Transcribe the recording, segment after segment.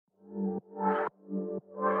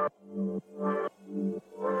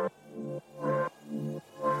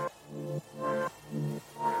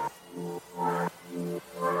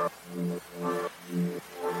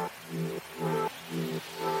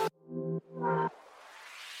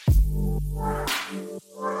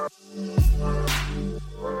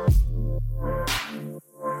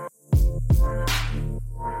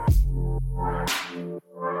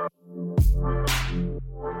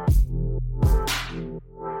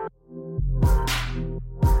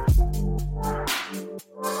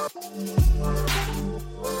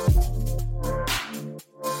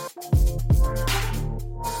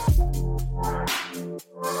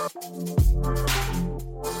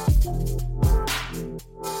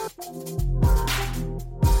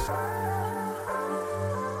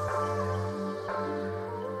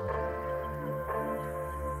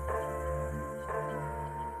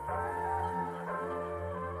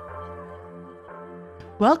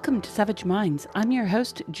Welcome to Savage Minds. I'm your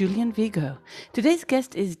host, Julian Vigo. Today's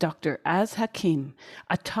guest is Dr. Az Hakim,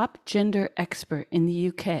 a top gender expert in the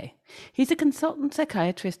UK. He's a consultant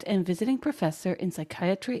psychiatrist and visiting professor in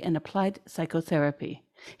psychiatry and applied psychotherapy.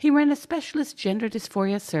 He ran a specialist gender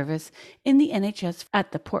dysphoria service in the NHS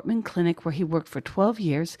at the Portman Clinic, where he worked for 12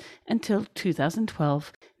 years until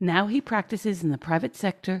 2012. Now he practices in the private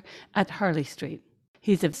sector at Harley Street.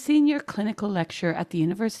 He's a senior clinical lecturer at the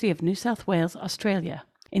University of New South Wales, Australia.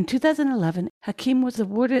 In 2011, Hakim was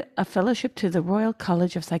awarded a fellowship to the Royal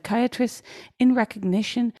College of Psychiatrists in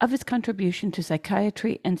recognition of his contribution to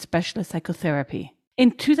psychiatry and specialist psychotherapy.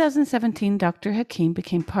 In 2017, Dr. Hakim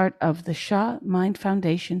became part of the Shaw Mind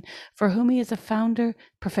Foundation, for whom he is a founder,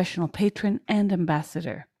 professional patron, and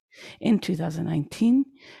ambassador. In 2019,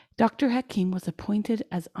 Dr. Hakim was appointed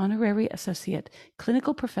as Honorary Associate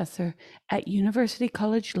Clinical Professor at University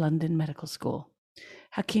College London Medical School.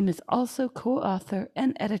 Hakim is also co-author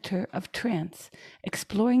and editor of Trans,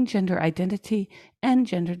 Exploring Gender Identity and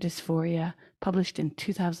Gender Dysphoria, published in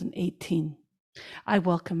 2018. I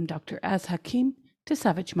welcome Dr. Az Hakim to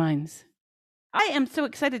Savage Minds. I am so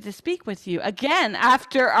excited to speak with you again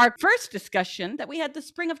after our first discussion that we had the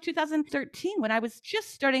spring of 2013, when I was just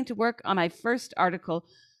starting to work on my first article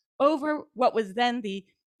over what was then the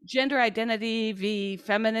gender identity v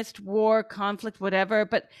feminist war, conflict, whatever.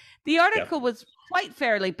 But the article was quite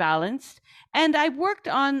fairly balanced. And I worked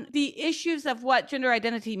on the issues of what gender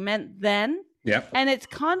identity meant then and its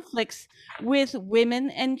conflicts with women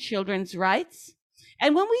and children's rights.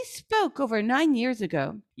 And when we spoke over 9 years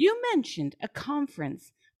ago, you mentioned a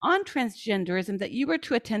conference on transgenderism that you were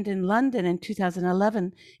to attend in London in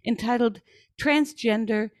 2011 entitled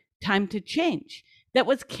Transgender Time to Change, that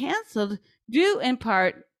was canceled due in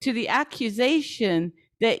part to the accusation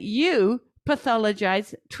that you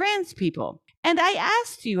pathologize trans people. And I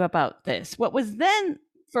asked you about this, what was then,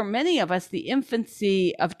 for many of us, the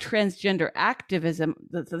infancy of transgender activism,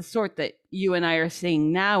 the sort that you and I are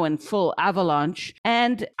seeing now in full avalanche.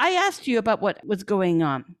 And I asked you about what was going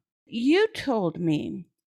on. You told me,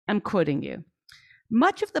 I'm quoting you,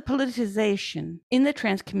 much of the politicization in the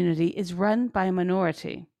trans community is run by a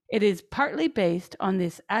minority. It is partly based on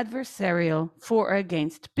this adversarial for or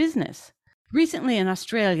against business. Recently in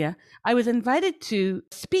Australia, I was invited to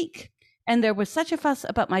speak, and there was such a fuss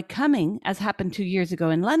about my coming, as happened 2 years ago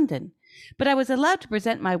in London. But I was allowed to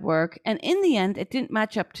present my work, and in the end, it didn't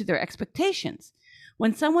match up to their expectations.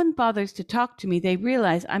 When someone bothers to talk to me, they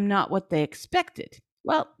realize I'm not what they expected.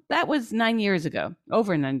 Well, that was 9 years ago,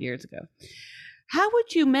 over 9 years ago. How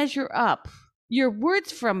would you measure up your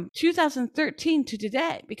words from 2013 to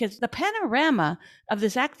today? Because the panorama of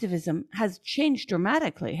this activism has changed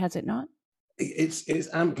dramatically, has it not? It's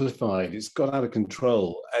amplified. It's got out of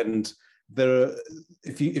control. And there are,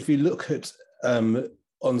 if you look at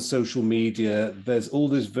on social media, there's all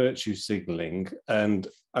this virtue signaling, and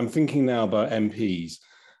I'm thinking now about MPs,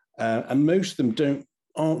 and most of them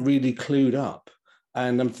aren't really clued up.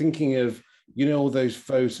 And I'm thinking of, all those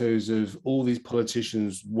photos of all these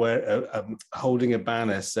politicians holding a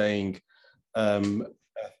banner saying a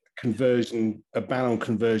ban on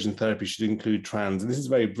conversion therapy should include trans. And this is a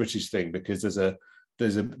very British thing, because there's a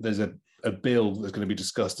bill that's going to be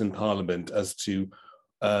discussed in Parliament as to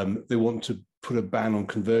they want to put a ban on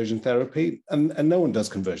conversion therapy, and no one does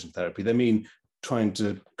conversion therapy. They mean trying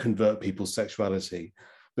to convert people's sexuality.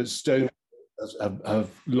 But Stone have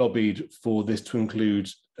lobbied for this to include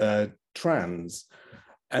trans,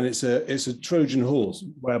 and it's a Trojan horse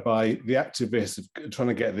whereby the activists are trying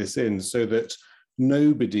to get this in so that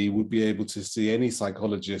nobody would be able to see any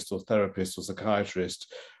psychologist or therapist or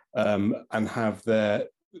psychiatrist and have their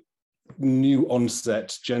new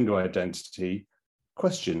onset gender identity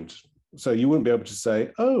questioned. So you wouldn't be able to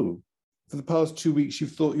say, oh, for the past 2 weeks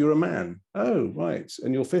you've thought you're a man. Oh, right,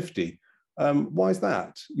 and you're 50. Why is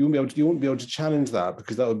that? You wouldn't be able to challenge that,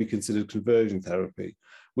 because that would be considered conversion therapy,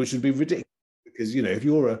 which would be ridiculous. Because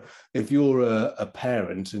if you're a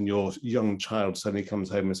parent and your young child suddenly comes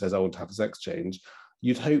home and says, I want to have a sex change,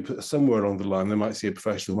 you'd hope that somewhere along the line they might see a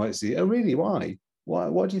professional, might see, oh really, why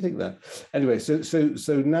do you think that? Anyway,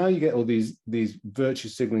 so now you get all these virtue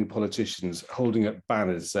signaling politicians holding up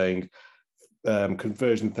banners saying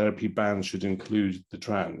conversion therapy bans should include the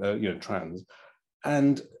trans,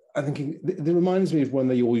 and I'm thinking, it reminds me of when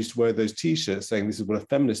they all used to wear those T-shirts saying this is what a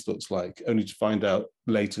feminist looks like, only to find out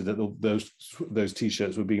later that those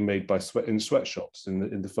T-shirts were being made in sweatshops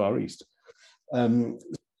in the Far East. So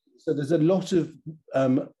there's a lot of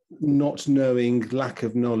not knowing, lack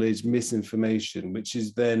of knowledge, misinformation, which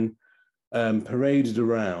is then paraded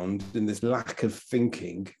around in this lack of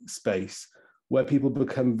thinking space, where people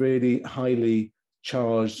become really highly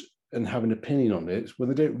charged and have an opinion on it when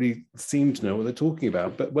they don't really seem to know what they're talking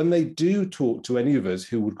about. But when they do talk to any of us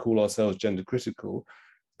who would call ourselves gender critical,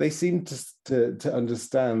 they seem to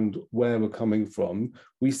understand where we're coming from.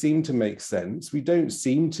 We seem to make sense. We don't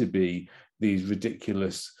seem to be these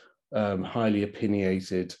ridiculous, highly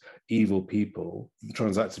opinionated, evil people the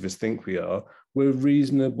trans activists think we are. We're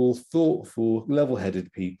reasonable, thoughtful,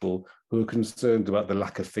 level-headed people who are concerned about the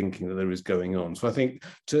lack of thinking that there is going on. So I think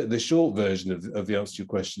the short version of the answer to your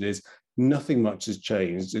question is nothing much has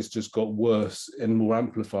changed. It's just got worse and more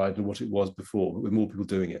amplified than what it was before, with more people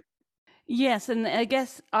doing it. Yes, and I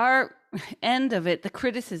guess our end of it, the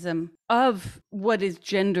criticism of what is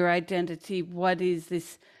gender identity, what is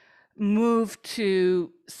this move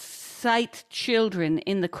to cite children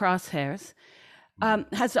in the crosshairs,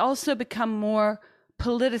 has also become more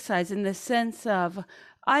politicized in the sense of,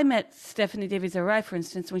 I met Stephanie Davies-Arai, for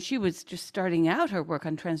instance, when she was just starting out her work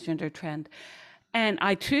on transgender trend, and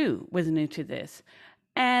I too was new to this.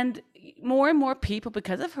 And more people,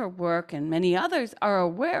 because of her work and many others, are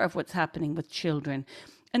aware of what's happening with children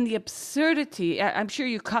and the absurdity. I'm sure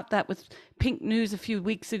you caught that with Pink News a few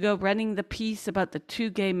weeks ago, running the piece about the 2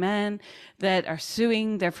 gay men that are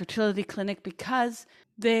suing their fertility clinic because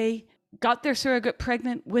they got their surrogate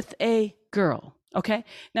pregnant with a girl. Okay.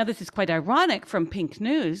 Now, this is quite ironic from Pink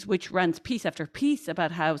News, which runs piece after piece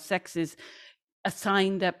about how sex is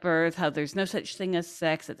assigned at birth, how there's no such thing as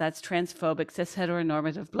sex, that's transphobic, cis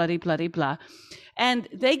heteronormative, bloody, bloody, blah. And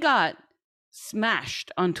they got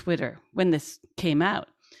smashed on Twitter when this came out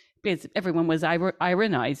because everyone was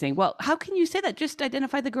ironizing. Well, how can you say that? Just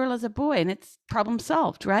identify the girl as a boy and it's problem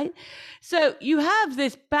solved, right? So you have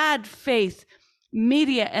this bad faith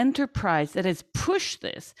media enterprise that has pushed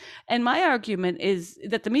this. And my argument is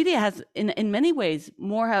that the media has, in many ways,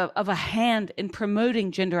 more of a hand in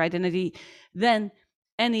promoting gender identity than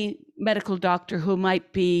any medical doctor who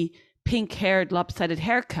might be pink-haired, lopsided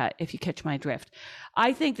haircut, if you catch my drift.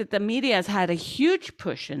 I think that the media has had a huge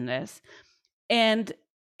push in this and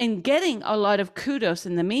in getting a lot of kudos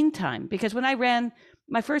in the meantime, because when I ran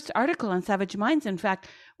my first article on Savage Minds, in fact,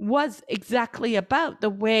 was exactly about the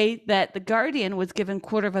way that The Guardian was given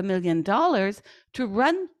 $250,000 to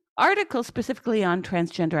run articles specifically on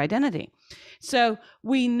transgender identity. So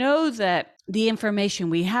we know that the information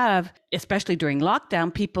we have, especially during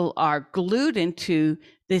lockdown, people are glued into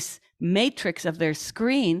this matrix of their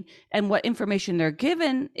screen, and what information they're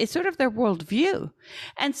given is sort of their worldview.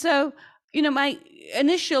 And so, you know, my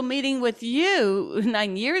initial meeting with you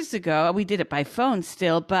 9 years ago, we did it by phone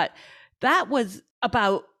still, but that was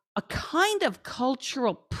about a kind of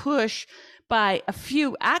cultural push by a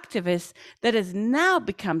few activists that has now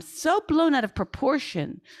become so blown out of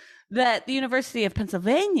proportion that the University of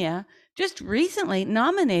Pennsylvania just recently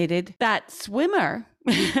nominated that swimmer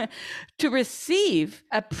to receive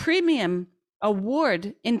a premium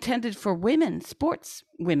award intended for women, sports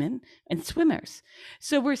women and swimmers.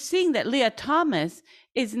 So we're seeing that Leah Thomas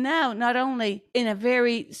is now not only in a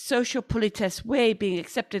very social politesse way being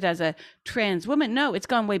accepted as a trans woman. No, it's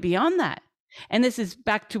gone way beyond that. And this is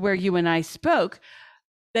back to where you and I spoke,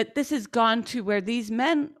 that this has gone to where these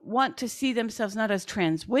men want to see themselves not as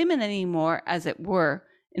trans women anymore, as it were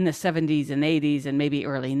in the 70s and 80s and maybe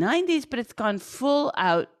early 90s, but it's gone full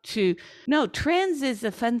out to, no, trans is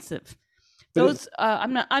offensive. Those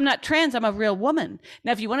I'm not trans, I'm a real woman.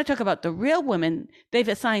 Now, if you want to talk about the real women, they've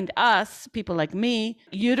assigned us, people like me,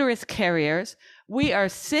 uterus carriers. We are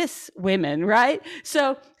cis women, right?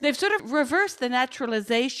 So they've sort of reversed the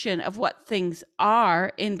naturalization of what things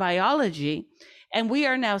are in biology. And we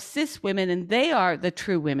are now cis women and they are the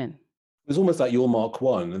true women. It's almost like you're Mark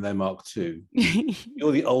 1 and they're Mark 2.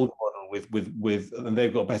 You're the old model with and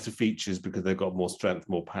they've got better features because they've got more strength,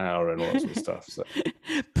 more power and all that sort of stuff. So.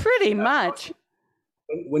 Pretty much.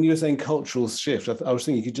 When you were saying cultural shift, I was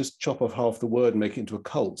thinking you could just chop off half the word and make it into a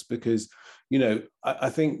cult because, you know, I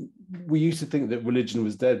think we used to think that religion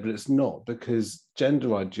was dead, but it's not, because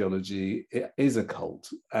gender ideology is a cult,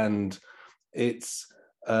 and it's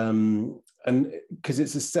and because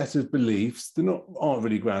it's a set of beliefs that aren't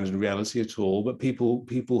really grounded in reality at all, but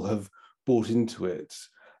people have bought into it.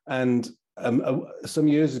 And some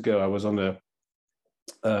years ago, I was on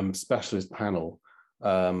a specialist panel.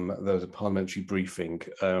 There was a parliamentary briefing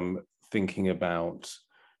thinking about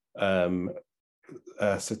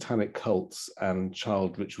satanic cults and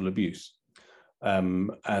child ritual abuse.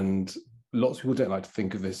 And lots of people don't like to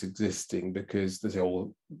think of this existing because they say, oh,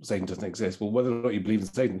 well, Satan doesn't exist. Well, whether or not you believe in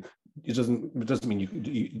Satan, it doesn't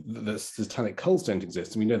mean that satanic cults don't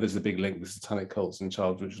exist. And we know there's a big link with satanic cults and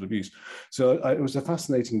child ritual abuse. So it was a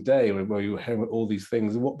fascinating day where you were hearing all these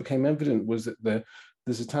things. And what became evident was that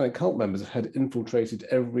the satanic cult members had infiltrated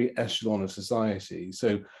every echelon of society.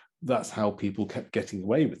 So that's how people kept getting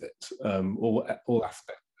away with it, all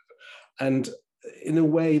aspects. And in a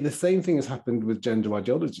way, the same thing has happened with gender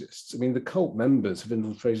ideologists. I mean, the cult members have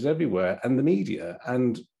infiltrated everywhere, and the media,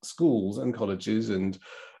 and schools, and colleges, and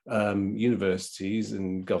universities,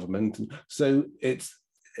 and government. So it's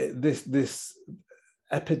this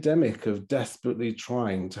epidemic of desperately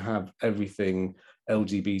trying to have everything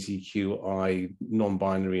LGBTQI,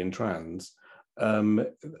 non-binary, and trans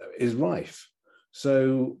is rife.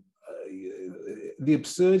 So the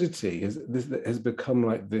absurdity has become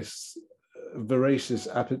like this voracious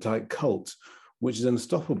appetite cult, which is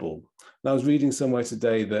unstoppable. And I was reading somewhere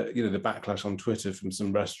today that, the backlash on Twitter from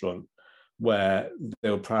some restaurant where they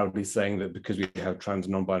were proudly saying that because we have trans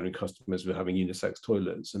and non-binary customers, we're having unisex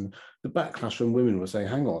toilets. And the backlash from women was saying,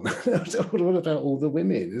 hang on, what about all the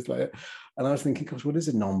women? It's like, and I was thinking, gosh, what is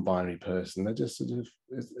a non-binary person? They're just sort of,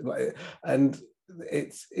 and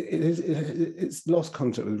it's lost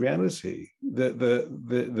contact with reality.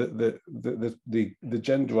 The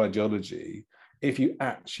gender ideology, if you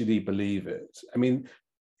actually believe it, I mean,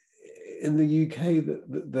 in the UK,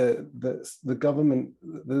 the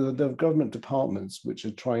government departments which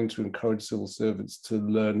are trying to encourage civil servants to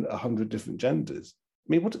learn 100 different genders.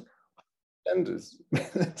 I mean, what genders?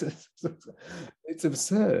 It's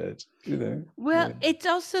absurd, Well, Yeah. it's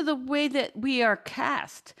also the way that we are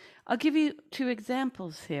cast. I'll give you 2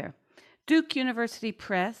 examples here. Duke University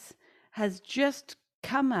Press has just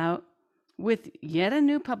come out with yet a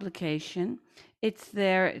new publication. It's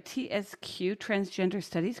their TSQ, Transgender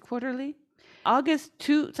Studies Quarterly. August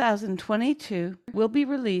 2022 will be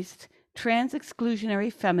released, Trans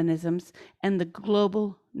Exclusionary Feminisms and the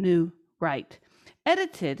Global New Right,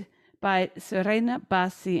 edited by Serena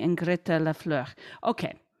Bassi and Greta Lafleur.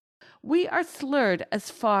 Okay, we are slurred as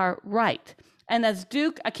far right. And as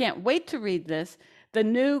Duke, I can't wait to read this, the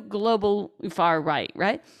new global far right,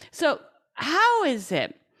 right? So how is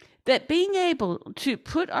it that being able to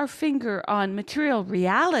put our finger on material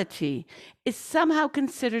reality is somehow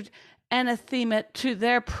considered anathema to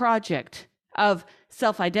their project of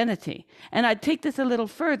self-identity? And I'd take this a little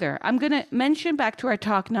further. I'm going to mention back to our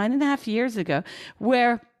talk 9.5 years ago,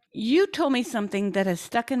 where you told me something that has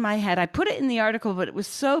stuck in my head. I put it in the article, but it was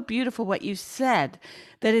so beautiful what you said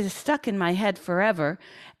that it has stuck in my head forever.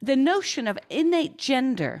 The notion of innate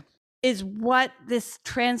gender is what this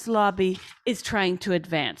trans lobby is trying to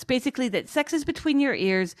advance. Basically, that sex is between your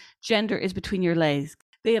ears, gender is between your legs.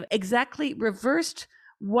 They have exactly reversed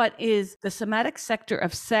what is the somatic sector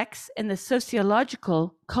of sex and the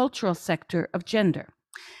sociological, cultural sector of gender.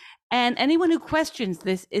 And anyone who questions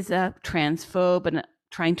this is a transphobe and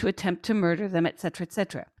trying to attempt to murder them, et cetera, et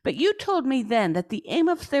cetera. But you told me then that the aim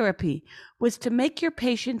of therapy was to make your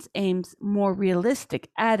patients' aims more realistic,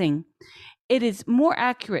 adding, it is more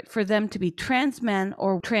accurate for them to be trans men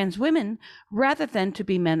or trans women rather than to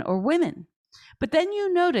be men or women. But then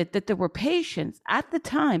you noted that there were patients at the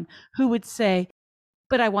time who would say,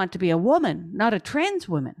 but I want to be a woman, not a trans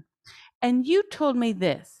woman. And you told me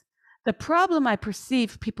this: the problem I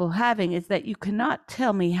perceive people having is that you cannot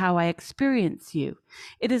tell me how I experience you.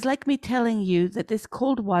 It is like me telling you that this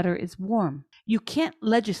cold water is warm. You can't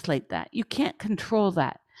legislate that. You can't control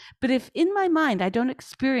that. But if in my mind I don't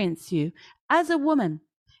experience you as a woman,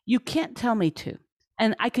 you can't tell me to.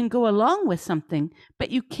 And I can go along with something, but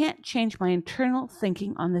you can't change my internal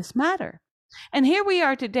thinking on this matter. And here we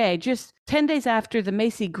are today, just 10 days after the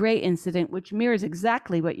Macy Gray incident, which mirrors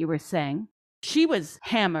exactly what you were saying. She was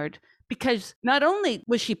hammered because not only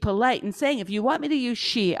was she polite and saying, if you want me to use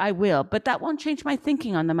she, I will, but that won't change my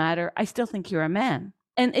thinking on the matter. I still think you're a man.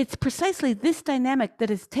 And it's precisely this dynamic that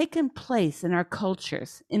has taken place in our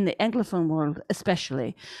cultures, in the Anglophone world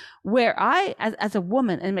especially, where I, as a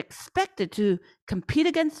woman, am expected to compete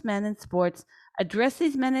against men in sports, address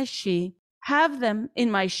these men as she, have them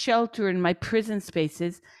in my shelter, in my prison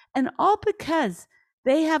spaces, and all because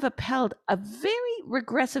they have upheld a very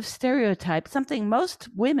regressive stereotype, something most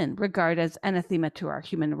women regard as anathema to our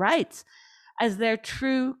human rights, as their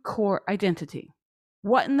true core identity.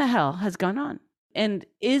 What in the hell has gone on? And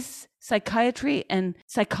is psychiatry and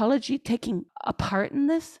psychology taking a part in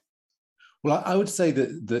this? Well, I would say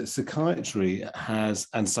that psychiatry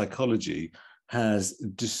and psychology has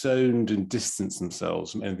disowned and distanced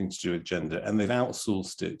themselves from anything to do with gender, and they've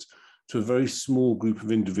outsourced it to a very small group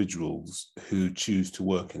of individuals who choose to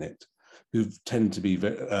work in it, who tend to be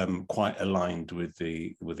quite aligned with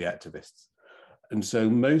the activists. And so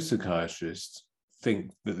most psychiatrists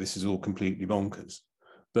think that this is all completely bonkers,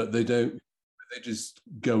 but they don't they just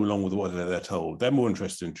go along with what they're told. They're more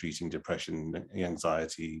interested in treating depression,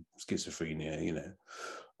 anxiety, schizophrenia,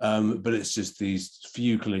 but it's just these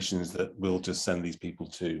few clinicians that will just send these people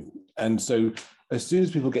to. And so as soon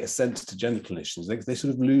as people get sent to gender clinicians, they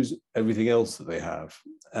sort of lose everything else that they have.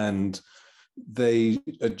 And they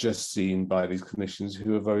are just seen by these clinicians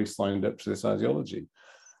who are very signed up to this ideology.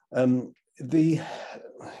 In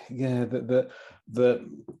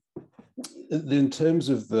terms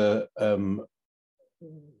of the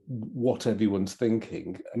what everyone's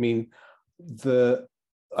thinking, I mean,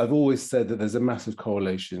 I've always said that there's a massive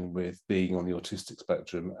correlation with being on the autistic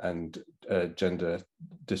spectrum and gender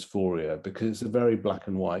dysphoria, because it's a very black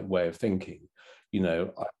and white way of thinking. I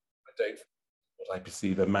don't, what I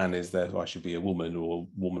perceive a man is, therefore I should be a woman, or a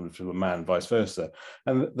woman to a man, vice versa.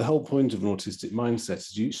 And the whole point of an autistic mindset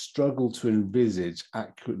is you struggle to envisage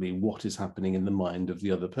accurately what is happening in the mind of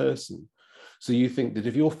the other person. So you think that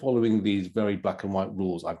if you're following these very black and white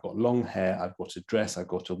rules, I've got long hair, I've got a dress, I've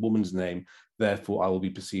got a woman's name, therefore I will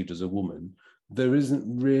be perceived as a woman, there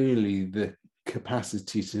isn't really the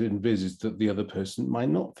capacity to envisage that the other person might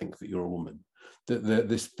not think that you're a woman. That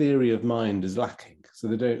this theory of mind is lacking, so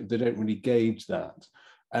they don't really gauge that,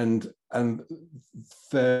 and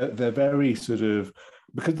they're very sort of,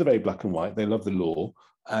 because they're very black and white, they love the law,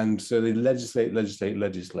 and so they legislate.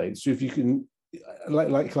 So if you can,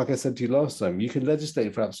 like I said to you last time, you can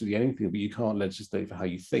legislate for absolutely anything, but you can't legislate for how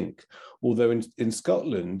you think. Although in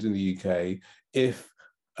Scotland, in the UK, if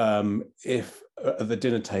at the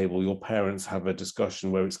dinner table your parents have a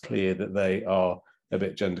discussion where it's clear that they are a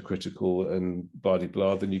bit gender critical and blah de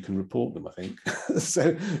blah, then you can report them, I think.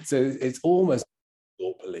 so it's almost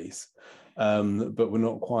thought police, but we're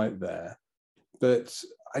not quite there. But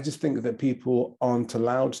I just think that people aren't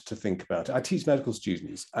allowed to think about it. I teach medical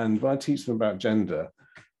students, and when I teach them about gender,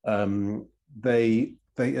 they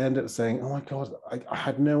end up saying, "Oh my God, I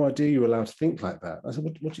had no idea you were allowed to think like that." I said,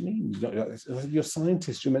 "What do you mean? You're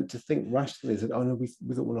scientists. You're meant to think rationally." They said, "Oh no, we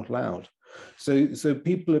thought we're not allowed." So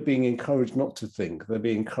people are being encouraged not to think. They're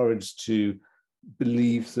being encouraged to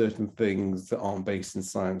believe certain things that aren't based in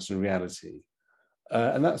science and reality.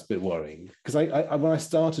 And that's a bit worrying, because when I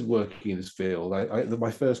started working in this field, my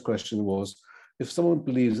first question was, if someone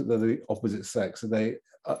believes that they're the opposite sex,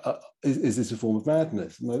 is this a form of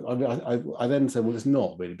madness? And I then said, well, it's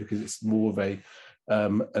not really, because it's more of an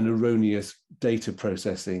erroneous data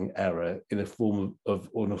processing error in a form of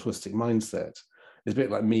an autistic mindset. It's a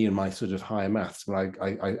bit like me and my sort of higher maths,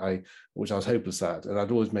 which I was hopeless at, and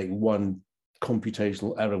I'd always make one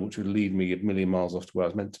computational error which would lead me a million miles off to where I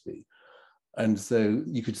was meant to be. And so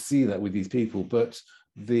you could see that with these people, but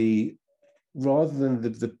rather than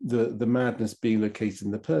the madness being located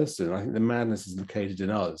in the person, I think the madness is located in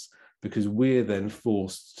us, because we're then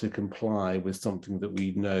forced to comply with something that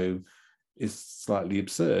we know is slightly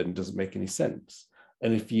absurd and doesn't make any sense.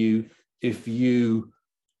 And if you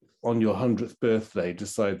on your 100th birthday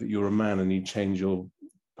decide that you're a man and you change your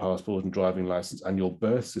passport and driving license and your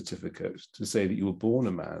birth certificate to say that you were born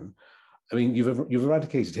a man, I mean, you've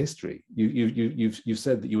eradicated history. You've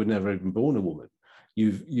said that you were never even born a woman.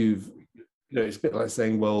 It's a bit like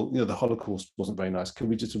saying, well, the Holocaust wasn't very nice. Can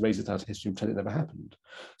we just erase it out of history and pretend it never happened?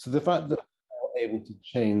 So the fact that we're able to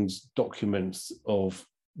change documents of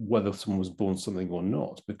whether someone was born something or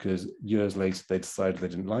not, because years later they decided they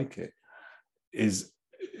didn't like it, is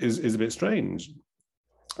a bit strange.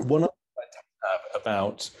 One other I have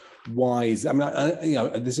about why is, I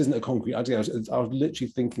mean, this isn't a concrete idea. I was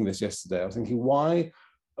literally thinking this yesterday. I was thinking, why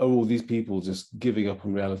are all these people just giving up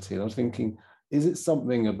on reality? And I was thinking, is it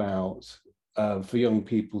something about for young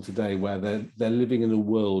people today where they're living in a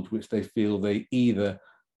world which they feel they either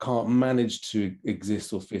can't manage to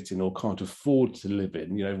exist or fit in, or can't afford to live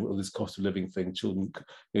in? This cost of living thing. Children,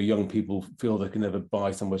 young people feel they can never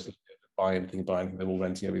buy somewhere to buy anything. They're all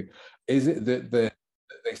renting everything. Is it that they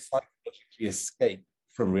psychologically escape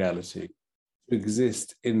from reality to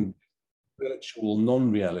exist in virtual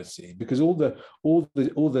non-reality? Because all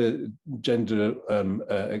the gender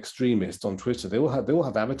extremists on Twitter, they all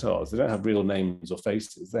have avatars. They don't have real names or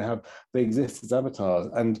faces. They exist as avatars.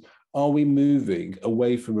 And are we moving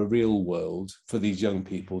away from a real world for these young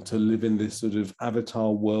people to live in this sort of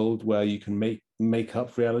avatar world where you can make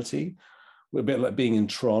up reality? A bit like being in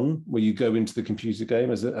Tron, where you go into the computer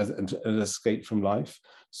game as an escape from life.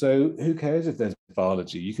 So who cares if there's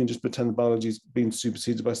biology? You can just pretend the biology's been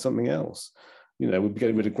superseded by something else. We'll be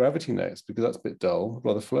getting rid of gravity next, because that's a bit dull. I'd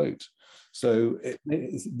rather float. So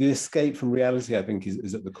the escape from reality, I think,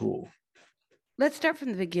 is at the core. Let's start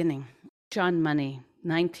from the beginning. John Money,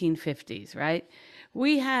 1950s, right?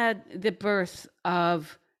 We had the birth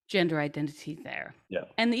of gender identity there. Yeah.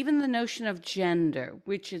 And even the notion of gender,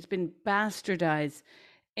 which has been bastardized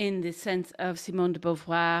in the sense of Simone de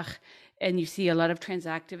Beauvoir, and you see a lot of trans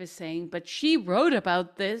activists saying, but she wrote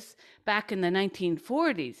about this back in the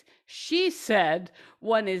 1940s. She said,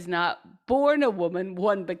 one is not born a woman,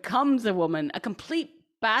 one becomes a woman. A complete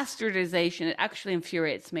bastardization, it actually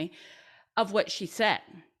infuriates me, of what she said,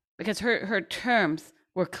 because her terms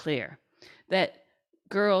were clear, that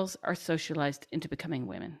girls are socialized into becoming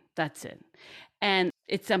women. That's it. And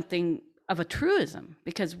it's something of a truism,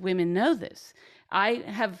 because women know this. I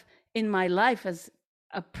have, in my life as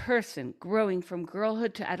a person growing from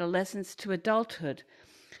girlhood to adolescence to adulthood,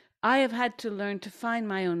 I have had to learn to find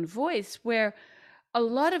my own voice, where a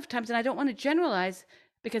lot of times, and I don't want to generalize,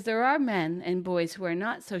 because there are men and boys who are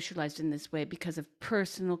not socialized in this way because of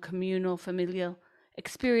personal, communal, familial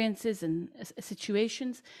experiences and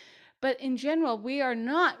situations. But in general, we are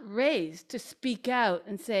not raised to speak out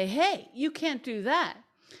and say, hey, you can't do that.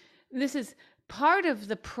 This is part of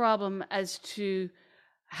the problem as to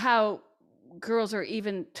how girls are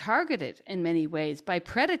even targeted in many ways by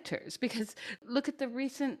predators, because look at the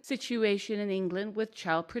recent situation in England with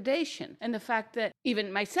child predation, and the fact that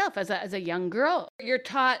even myself as a young girl, you're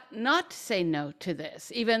taught not to say no to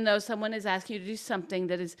this, even though someone is asking you to do something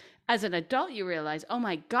that is, as an adult, you realize, oh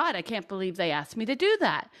my God, I can't believe they asked me to do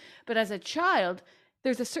that. But as a child,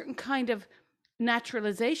 there's a certain kind of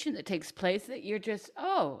naturalization that takes place that you're just,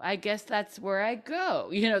 oh, I guess that's where I go.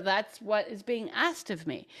 You know, that's what is being asked of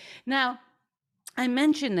me. Now, I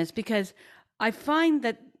mention this because I find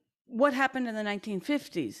that what happened in the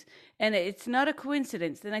 1950s, and it's not a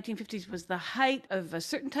coincidence, the 1950s was the height of a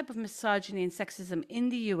certain type of misogyny and sexism in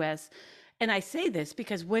the US. And I say this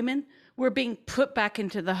because women were being put back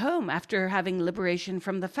into the home after having liberation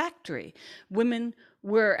from the factory. Women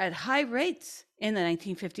were at high rates in the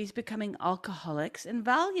 1950s becoming alcoholics and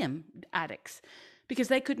Valium addicts because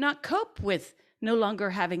they could not cope with no longer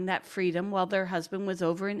having that freedom while their husband was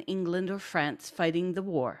over in England or France fighting the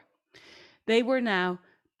war. They were now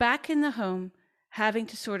back in the home, having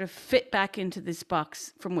to sort of fit back into this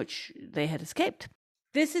box from which they had escaped.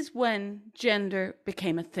 This is when gender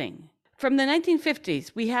became a thing. From the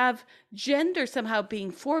 1950s, we have gender somehow being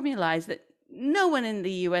formalized that no one in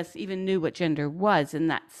the US even knew what gender was in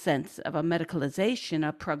that sense of a medicalization,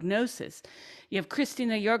 a prognosis. You have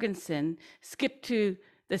Christina Jorgensen skip to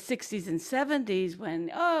the 60s and 70s when,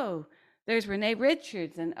 oh, there's Renee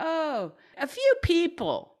Richards and, oh, a few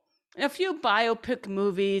people, a few biopic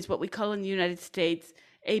movies, what we call in the United States,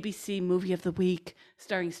 ABC Movie of the Week,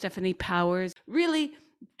 starring Stephanie Powers, really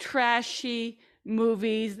trashy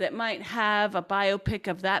movies that might have a biopic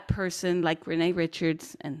of that person like Renee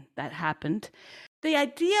Richards, and that happened. The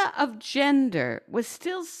idea of gender was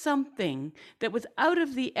still something that was out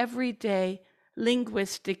of the everyday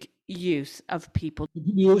linguistic use of people.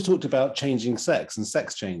 We always talked about changing sex and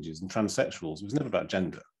sex changes and transsexuals. It was never about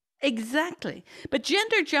gender. Exactly. But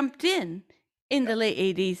gender jumped in the late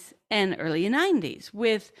 80s and early 90s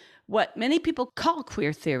with what many people call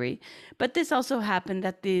queer theory. But this also happened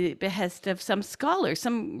at the behest of some scholars,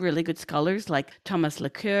 some really good scholars like Thomas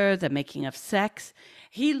Lacour, The Making of Sex.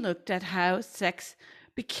 He looked at how sex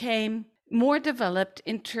became more developed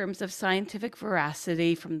in terms of scientific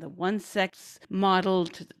veracity from the one-sex model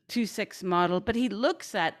to the two-sex model. But he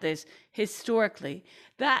looks at this historically.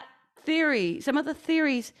 That theory, some of the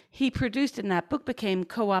theories he produced in that book became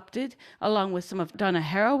co-opted along with some of Donna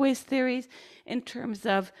Haraway's theories in terms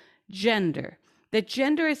of gender. That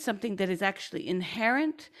gender is something that is actually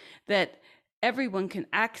inherent, that everyone can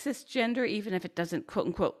access gender, even if it doesn't, quote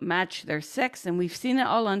unquote, match their sex. And we've seen it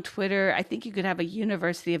all on Twitter. I think you could have a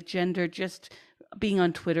university of gender just being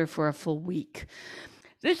on Twitter for a full week.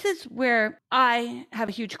 This is where I have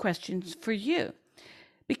huge questions for you,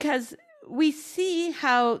 because we see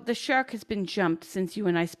how the shark has been jumped since you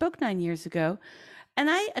and I spoke 9 years ago. And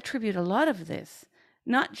I attribute a lot of this,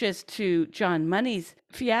 not just to John Money's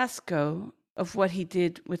fiasco of what he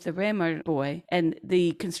did with the Raymer boy and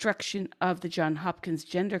the construction of the John Hopkins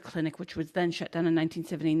Gender Clinic, which was then shut down in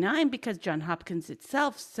 1979 because John Hopkins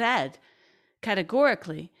itself said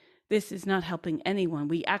categorically, this is not helping anyone.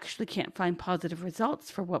 We actually can't find positive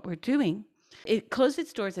results for what we're doing. It closed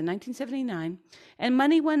its doors in 1979, and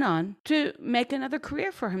Money went on to make another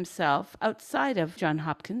career for himself outside of John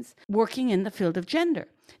Hopkins, working in the field of gender.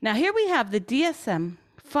 Now, here we have the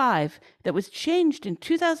DSM-5 that was changed in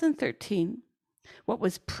 2013. What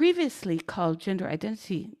was previously called gender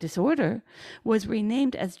identity disorder was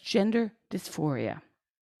renamed as gender dysphoria.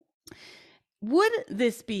 Would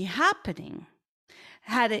this be happening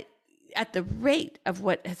had it at the rate of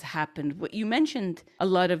what has happened, what you mentioned, a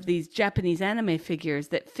lot of these Japanese anime figures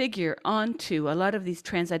that figure onto a lot of these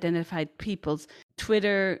trans-identified people's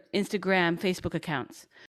Twitter, Instagram, Facebook accounts.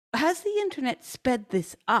 Has the internet sped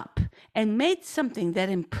this up and made something that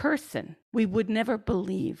in person we would never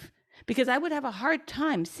believe? Because I would have a hard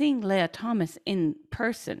time seeing Leah Thomas in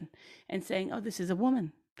person and saying, oh, this is a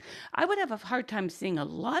woman. I would have a hard time seeing a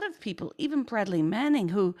lot of people, even Bradley Manning,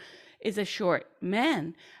 who is a short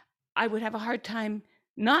man. I would have a hard time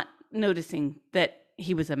not noticing that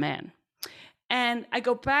he was a man. And I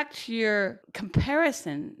go back to your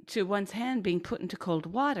comparison to one's hand being put into cold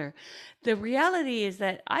water. The reality is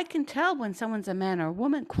that I can tell when someone's a man or a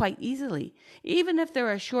woman quite easily, even if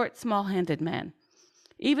they're a short, small-handed man,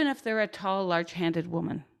 even if they're a tall, large-handed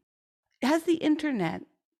woman. Has the internet,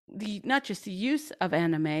 not just the use of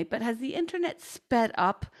anime, but has the internet sped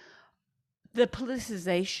up the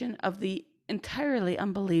politicization of the entirely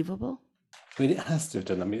unbelievable? I mean, it has to have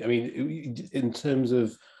done. I mean, in terms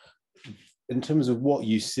of what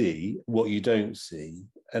you see, what you don't see,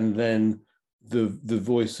 and then the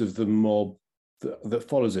voice of the mob that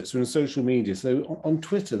follows it. So in social media, so on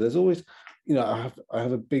Twitter, there's always, I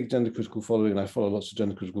have a big gender critical following, and I follow lots of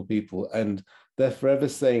gender critical people, and they're forever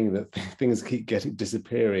saying that things keep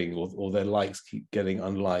disappearing, or their likes keep getting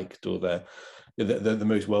unliked, or the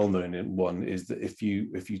most well-known one is that if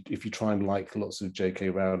you try and like lots of J.K.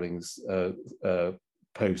 Rowling's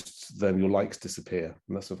posts, then your likes disappear,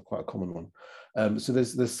 and that's quite a common one. So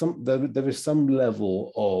there is some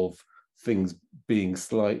level of things being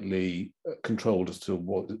slightly controlled as to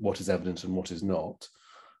what is evident and what is not.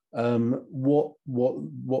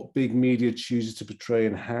 What big media chooses to portray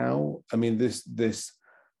and how. I mean, this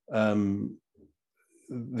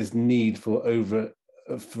need for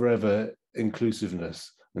forever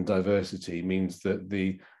inclusiveness and diversity means that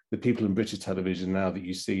the people in British television now that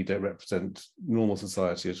you see don't represent normal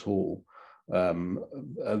society at all.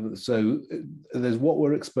 So there's what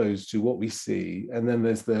we're exposed to, what we see, and then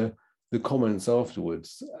there's the comments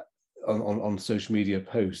afterwards on social media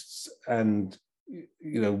posts, and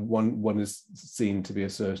one is seen to be a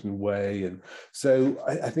certain way, and so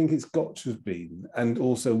I think it's got to have been, and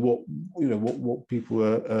also what people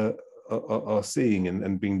are seeing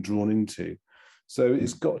and being drawn into. So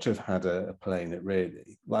it's got to have had a play in it,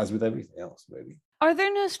 really, as with everything else, really. Are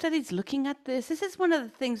there no studies looking at this? This is one of the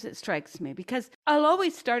things that strikes me, because I'll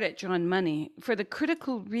always start at John Money for the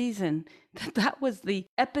critical reason that was the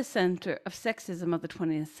epicenter of sexism of the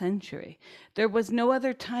 20th century. There was no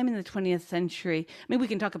other time in the 20th century. I mean, we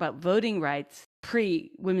can talk about voting rights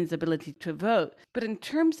pre-women's ability to vote, but in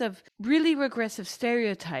terms of really regressive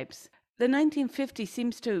stereotypes, the 1950s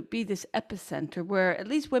seems to be this epicenter where at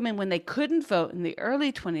least women, when they couldn't vote in the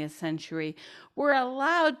early 20th century, were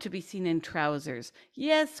allowed to be seen in trousers.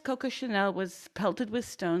 Yes, Coco Chanel was pelted with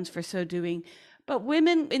stones for so doing, but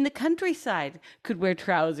women in the countryside could wear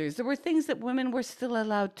trousers. There were things that women were still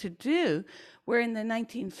allowed to do, where in the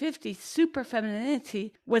 1950s, super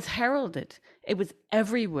femininity was heralded. It was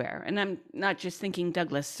everywhere. And I'm not just thinking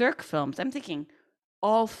Douglas Sirk films, I'm thinking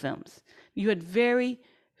all films. You had very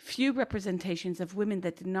few representations of women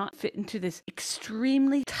that did not fit into this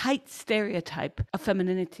extremely tight stereotype of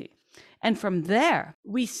femininity. And from there,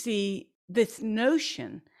 we see this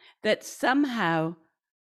notion that somehow,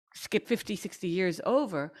 skip 50, 60 years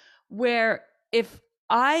over, where if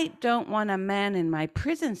I don't want a man in my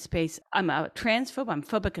prison space, I'm a transphobe, I'm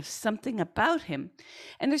phobic of something about him.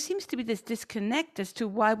 And there seems to be this disconnect as to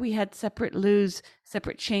why we had separate loos,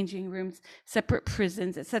 separate changing rooms, separate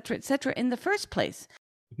prisons, et cetera, in the first place.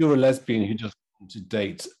 If you're a lesbian who just wants to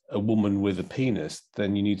date a woman with a penis,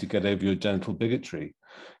 then you need to get over your genital bigotry.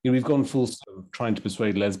 We've gone full trying to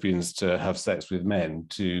persuade lesbians to have sex with men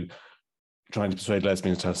to trying to persuade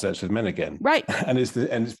lesbians to have sex with men again. Right. And it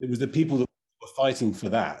was the people that were fighting for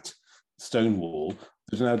that, Stonewall,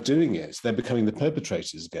 that are now doing it. They're becoming the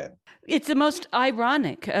perpetrators again. It's the most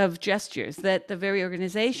ironic of gestures that the very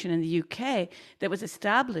organization in the UK that was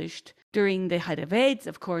established during the height of AIDS,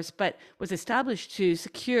 of course, but was established to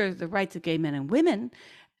secure the rights of gay men and women,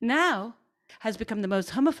 now has become the most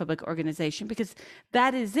homophobic organization, because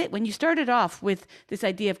that is it. When you started off with this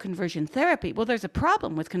idea of conversion therapy, well, there's a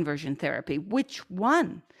problem with conversion therapy. Which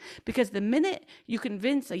one? Because the minute you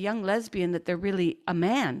convince a young lesbian that they're really a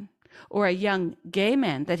man, or a young gay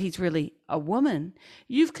man that he's really a woman,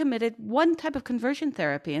 you've committed one type of conversion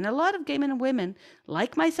therapy. And a lot of gay men and women,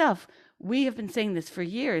 like myself, we have been saying this for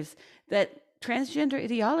years, that transgender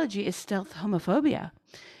ideology is stealth homophobia.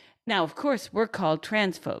 Now, of course, we're called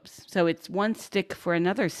transphobes, so it's one stick for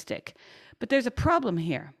another stick. But there's a problem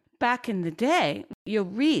here, back in the day, you'll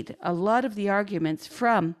read a lot of the arguments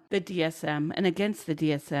from the DSM and against the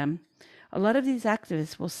DSM. A lot of these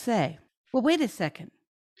activists will say, well, wait a second.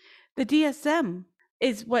 The DSM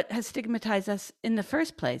is what has stigmatized us in the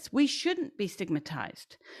first place. We shouldn't be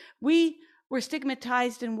stigmatized. We were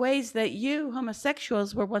stigmatized in ways that you,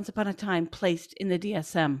 homosexuals, were once upon a time placed in the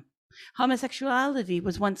DSM. Homosexuality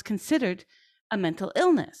was once considered a mental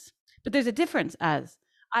illness. But there's a difference, as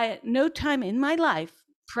I, at no time in my life,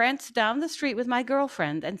 pranced down the street with my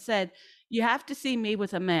girlfriend and said, you have to see me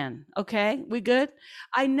with a man, okay? We good?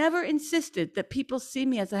 I never insisted that people see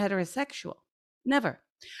me as a heterosexual. Never.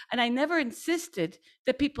 And I never insisted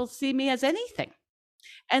that people see me as anything.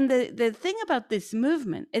 And the thing about this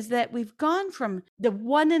movement is that we've gone from the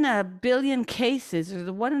 1 in a billion cases or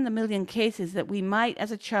the 1 in a million cases that we might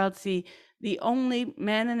as a child see the only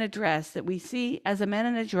man in a dress that we see as a man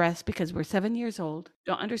in a dress because we're 7 years old,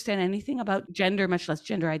 don't understand anything about gender, much less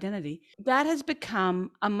gender identity. That has become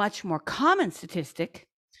a much more common statistic.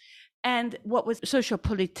 And what was social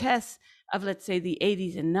politesse of, let's say, the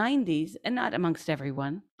 80s and 90s, and not amongst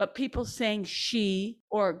everyone, but people saying she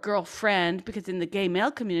or girlfriend, because in the gay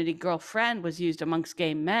male community, girlfriend was used amongst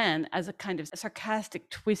gay men as a kind of sarcastic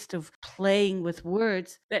twist of playing with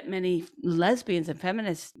words that many lesbians and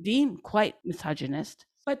feminists deem quite misogynist.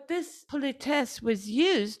 But this politesse was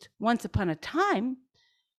used once upon a time.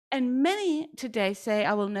 And many today say,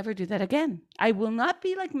 I will never do that again. I will not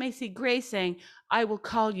be like Macy Gray saying, I will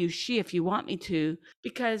call you she if you want me to,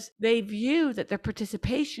 because they view that their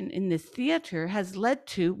participation in this theater has led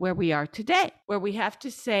to where we are today, where we have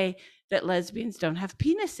to say that lesbians don't have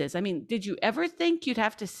penises. I mean, did you ever think you'd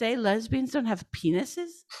have to say lesbians don't have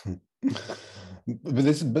penises?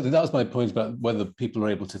 But that was my point about whether people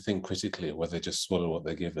are able to think critically or whether they just swallow what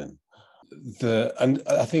they're given. And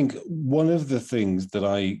I think one of the things that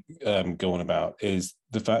I go on about is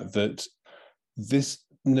the fact that this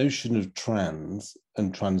notion of trans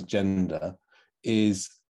and transgender is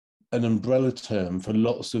an umbrella term for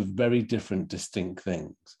lots of very different, distinct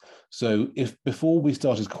things. So if before we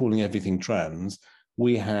started calling everything trans,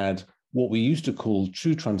 we had what we used to call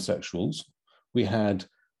true transsexuals, we had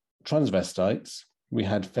transvestites, we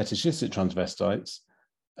had fetishistic transvestites,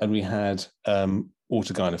 and we had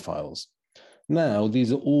autogynephiles. Now,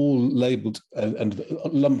 these are all labelled and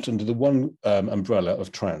lumped under the one umbrella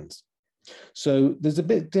of trans. So there's a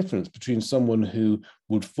big difference between someone who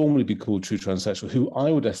would formerly be called true transsexual, who I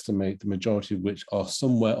would estimate the majority of which are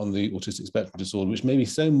somewhere on the autistic spectrum disorder, which may be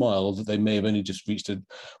so mild that they may have only just reached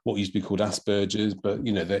what used to be called Asperger's. But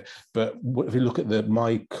you know, but if you look at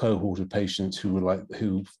my cohort of patients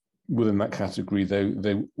who within that category,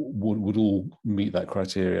 they would all meet that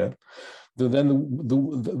criteria. Then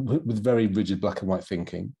with very rigid black and white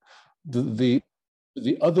thinking, the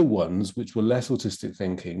other ones which were less autistic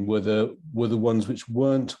thinking were the ones which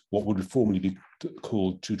weren't what would formerly be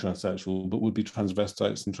called true transsexual, but would be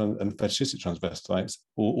transvestites and fetishistic transvestites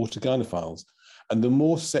or autogynephiles. And the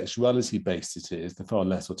more sexuality based it is, the far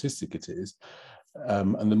less autistic it is,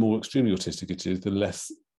 and the more extremely autistic it is, the less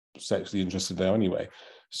sexually interested they are anyway.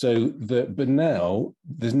 But now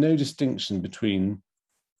there's no distinction between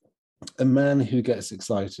a man who gets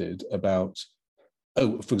excited about,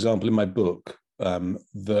 for example, in my book,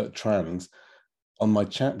 The Trans, on my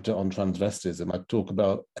chapter on transvestism, I talk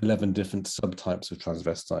about 11 different subtypes of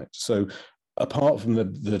transvestites. So apart from the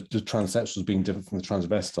transsexuals being different from the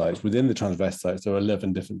transvestites, within the transvestites, there are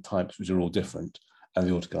 11 different types, which are all different, and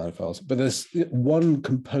the autogynephiles. But there's one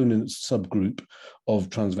component subgroup of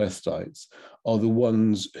transvestites are the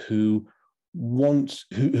ones who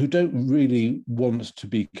don't really want to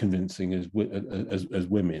be convincing as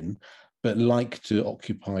women, but like to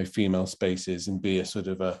occupy female spaces and be a sort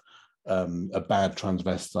of a bad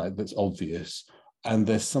transvestite that's obvious. And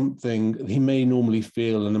there's something, he may normally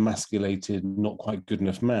feel an emasculated, not quite good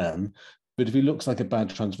enough man, but if he looks like a bad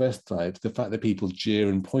transvestite, the fact that people jeer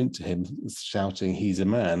and point to him shouting he's a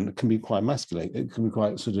man can be quite emasculating. It can be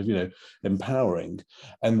quite sort of, empowering.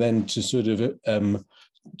 And then to sort of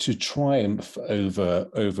to triumph over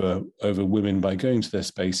women by going to their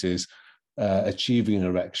spaces, achieving an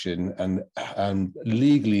erection, and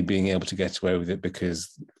legally being able to get away with it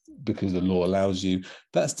because the law allows you.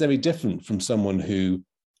 That's very different from someone who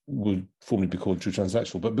would formerly be called true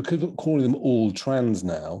transsexual. But because of calling them all trans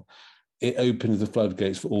now, it opens the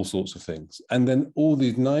floodgates for all sorts of things. And then all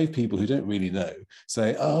these naive people who don't really know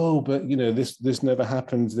say, oh, but this never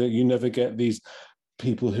happens, that you never get these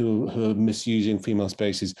people who are misusing female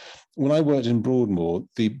spaces. When I worked in Broadmoor,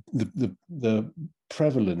 the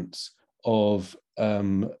prevalence of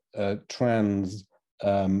trans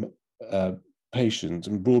patients,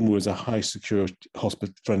 and Broadmoor is a high security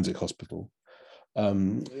forensic hospital.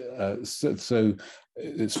 So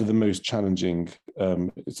it's for the most challenging.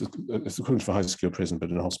 It's equivalent for high secure prison, but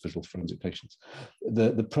in a hospital for forensic patients.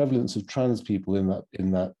 The prevalence of trans people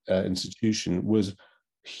in that institution was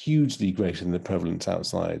hugely greater than the prevalence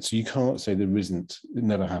outside. So you can't say there isn't. It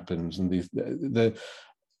never happens, and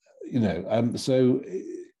so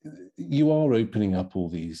you are opening up all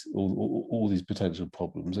these potential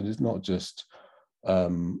problems, and it's not just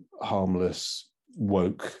harmless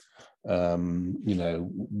woke.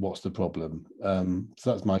 What's the problem?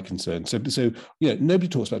 So that's my concern. So nobody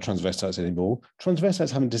talks about transvestites anymore.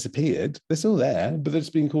 Transvestites haven't disappeared; they're still there, but they're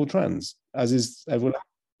just being called trans, as is everyone else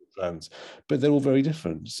trans. But they're all very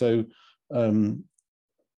different. So, I've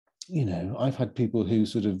had people who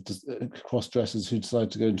sort of cross-dressers who decide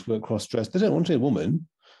to go into work cross-dressed. They don't want to be a woman;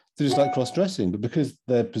 they just like cross-dressing. But because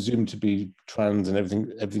they're presumed to be trans and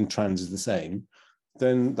everything trans is the same,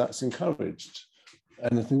 then that's encouraged.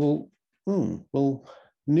 And I think, well,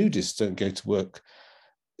 nudists don't go to work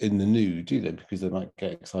in the nude, do they? Because they might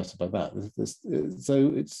get excited by that.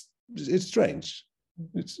 So it's strange.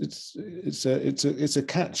 It's a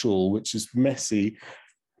catch-all which is messy,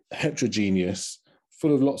 heterogeneous,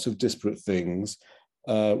 full of lots of disparate things,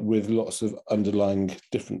 with lots of underlying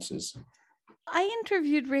differences. I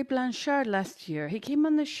interviewed Ray Blanchard last year. He came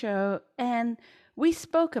on the show and we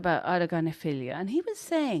spoke about autogynephilia, and he was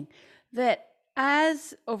saying that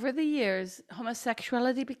as over the years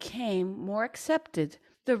homosexuality became more accepted,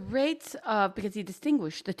 the rates of, because he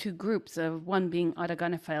distinguished the two groups of one being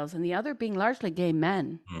autogynephiles and the other being largely gay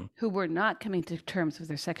men who were not coming to terms with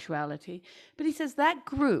their sexuality. But he says that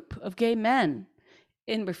group of gay men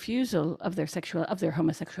in refusal of their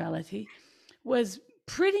homosexuality was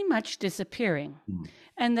pretty much disappearing.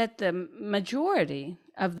 And that the majority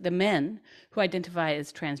of the men who identify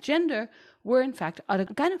as transgender were in fact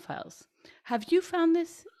autogynephiles. Have you found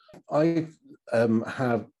this? I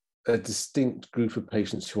have a distinct group of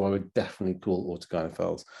patients who I would definitely call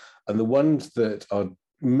autogynephiles. And the ones that are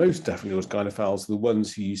most definitely autogynephiles are the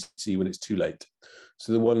ones who you see when it's too late.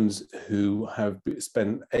 So the ones who have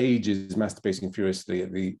spent ages masturbating furiously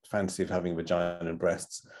at the fantasy of having a vagina and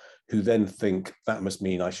breasts, who then think that must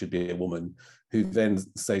mean I should be a woman, who then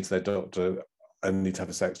say to their doctor, I need to have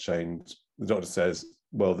a sex change. The doctor says,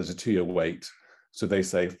 well, there's a 2-year wait. So they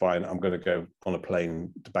say, fine, I'm going to go on a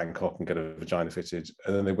plane to Bangkok and get a vagina fitted.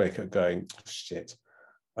 And then they wake up going, shit,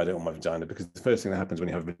 I don't want my vagina. Because the first thing that happens when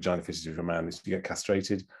you have a vagina fitted with a man is you get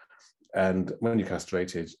castrated. And when you're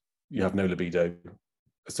castrated, you have no libido.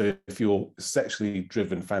 So if your sexually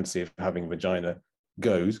driven fantasy of having a vagina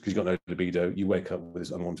goes, because you've got no libido, you wake up with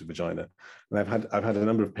this unwanted vagina. And I've had a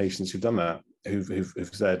number of patients who've done that, who've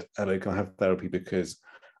said, hello, can I have therapy because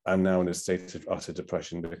I'm now in a state of utter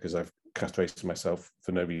depression because I've castrated myself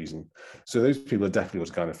for no reason. So those people are definitely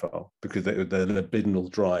autogynephile because their libidinal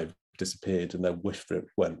drive disappeared and their wish for it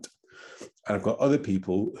went. And I've got other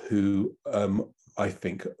people who I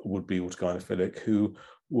think would be autogynephilic who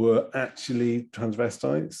were actually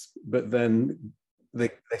transvestites, but then they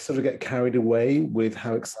sort of get carried away with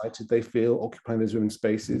how excited they feel occupying those women's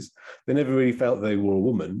spaces. They never really felt they were a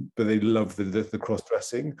woman, but they loved the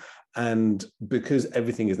cross-dressing. And because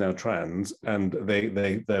everything is now trans, and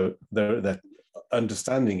their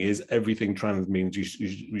understanding is everything trans means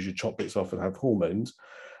you should chop bits off and have hormones,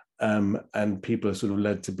 and people are sort of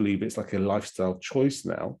led to believe it's like a lifestyle choice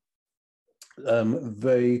now.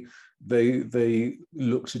 They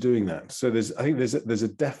look to doing that. So I think there's a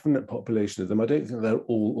definite population of them. I don't think they're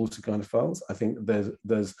all autogynephiles. I think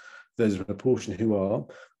there's a proportion who are.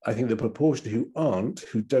 I think the proportion who aren't,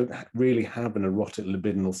 who don't really have an erotic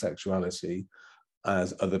libidinal sexuality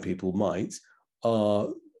as other people might, are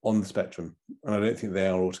on the spectrum. And I don't think they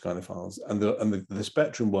are autogynephiles. And the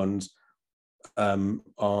spectrum ones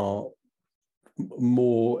are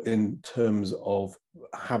more in terms of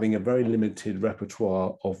having a very limited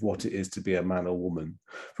repertoire of what it is to be a man or woman.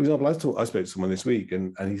 For example, I spoke to someone this week,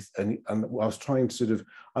 and I was trying to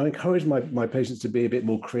I encouraged my patients to be a bit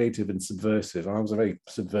more creative and subversive. I was a very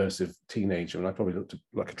subversive teenager, and I probably looked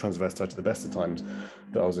like a transvestite at the best of times,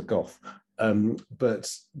 but I was a goth. But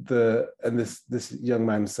this young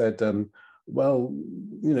man said, well,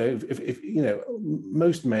 if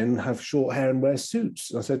most men have short hair and wear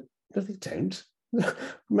suits. And I said, no, they don't.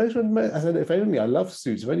 Most men, I said, if only I love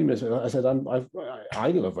suits. If only I said, I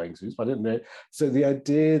love wearing suits, but I didn't know. So the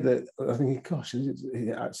idea that I think, gosh,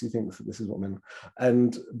 he actually thinks that this is what men.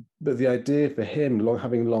 But the idea for him,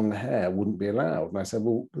 having long hair wouldn't be allowed. And I said,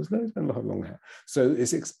 well, there's loads of men who have long hair. So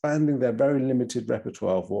it's expanding their very limited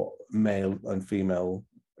repertoire of what male and female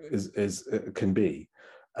can be.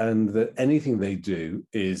 and that anything they do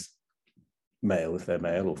is male if they're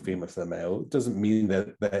male or female if they're male. It doesn't mean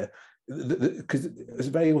that they're, because it's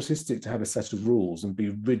very autistic to have a set of rules and be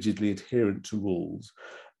rigidly adherent to rules.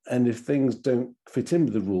 And if things don't fit in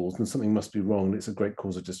with the rules, then something must be wrong, and it's a great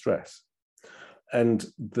cause of distress. And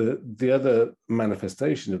the other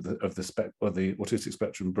manifestation of the autistic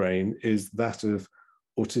spectrum brain is that of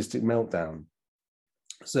autistic meltdown.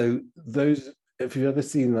 So if you've ever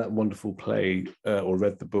seen that wonderful play or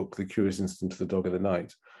read the book, The Curious Incident of the Dog of the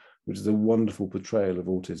Night, which is a wonderful portrayal of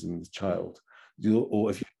autism as a child, or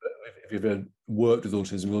if you've ever worked with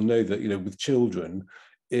autism, you'll know that, with children,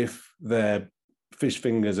 if their fish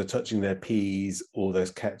fingers are touching their peas or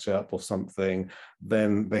there's ketchup or something,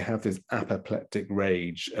 then they have this apoplectic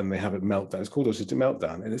rage and they have a meltdown. It's called autistic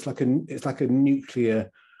meltdown, and it's like a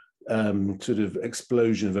nuclear sort of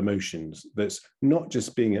explosion of emotions that's not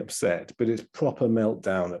just being upset, but it's proper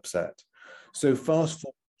meltdown upset. So fast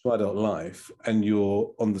forward to adult life, and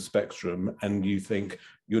you're on the spectrum, and you think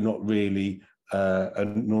you're not really a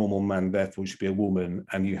normal man, therefore you should be a woman,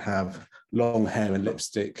 and you have long hair and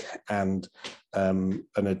lipstick and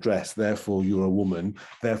a dress, therefore you're a woman,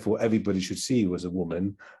 therefore everybody should see you as a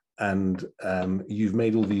woman, and you've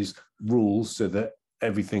made all these rules so that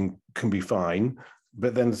everything can be fine,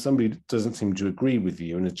 but then somebody doesn't seem to agree with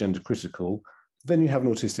you and is gender critical, then you have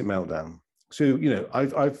an autistic meltdown. So,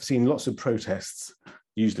 I've seen lots of protests,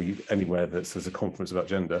 usually anywhere there's a conference about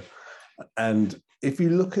gender, and if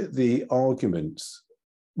you look at the arguments,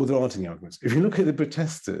 well, there aren't any arguments. If you look at the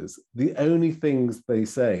protesters, the only things they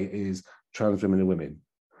say is trans women are women,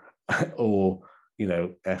 or,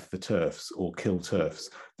 F the TERFs or kill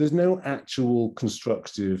TERFs. There's no actual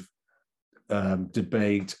constructive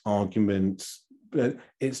debate, argument.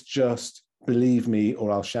 It's just believe me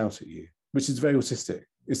or I'll shout at you, which is very autistic.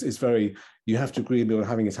 It's very, you have to agree with me or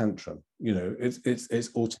having a tantrum. It's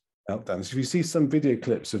autistic meltdowns. If you see some video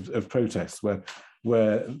clips of protests where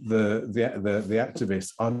the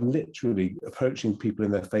activists are literally approaching people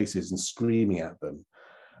in their faces and screaming at them,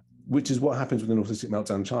 which is what happens with an autistic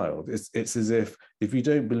meltdown child. It's as if you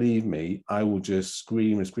don't believe me, I will just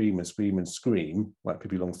scream and scream and scream and scream like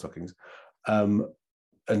Pippi Longstockings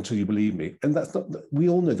until you believe me. And we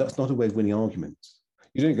all know that's not a way of winning arguments.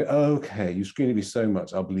 You don't go, oh, okay, you scream at me so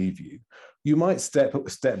much, I'll believe you. You might step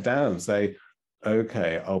down and say,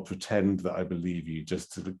 okay, I'll pretend that I believe you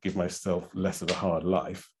just to give myself less of a hard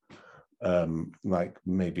life, like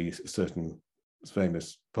maybe a certain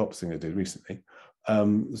famous pop singer did recently.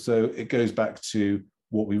 So it goes back to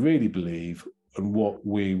what we really believe and what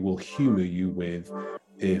we will humor you with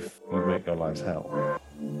if you make our lives hell.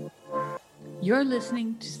 You're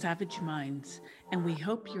listening to Savage Minds, and we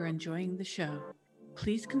hope you're enjoying the show.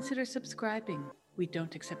 Please consider subscribing. We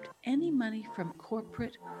don't accept any money from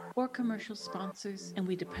corporate or commercial sponsors, and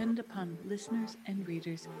we depend upon listeners and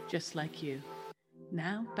readers just like you.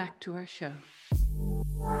 Now, back to our show.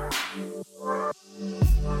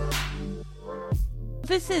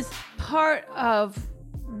 This is part of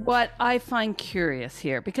what I find curious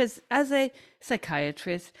here, because as a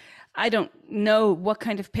psychiatrist, I don't know what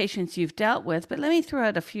kind of patients you've dealt with, but let me throw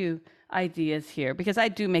out a few ideas here, because I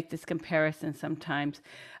do make this comparison sometimes.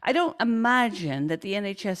 I don't imagine that the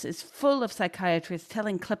NHS is full of psychiatrists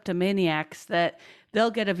telling kleptomaniacs that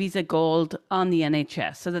they'll get a Visa Gold on the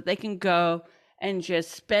NHS so that they can go and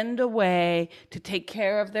just spend away to take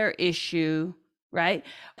care of their issue, right?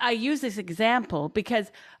 I use this example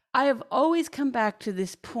because I have always come back to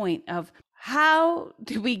this point of how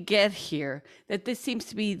do we get here that this seems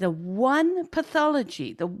to be the one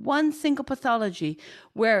pathology, the one single pathology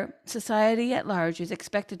where society at large is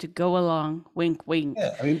expected to go along, wink, wink.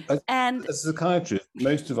 Yeah, I mean, as a psychiatrist,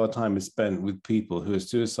 most of our time is spent with people who are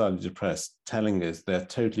suicidally depressed telling us they're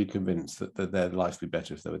totally convinced that their life would be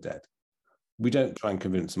better if they were dead. We don't try and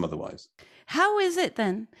convince them otherwise. How is it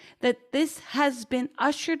then that this has been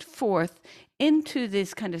ushered forth into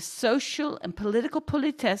this kind of social and political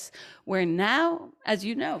politesse where now, as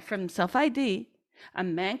you know, from self-ID, a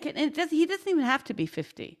man can, and he doesn't even have to be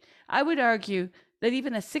 50. I would argue that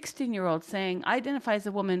even a 16-year-old saying, I identify as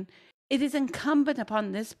a woman, it is incumbent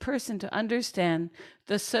upon this person to understand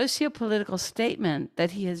the socio-political statement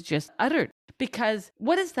that he has just uttered. Because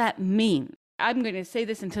what does that mean? I'm going to say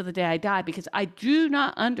this until the day I die, because I do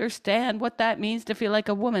not understand what that means to feel like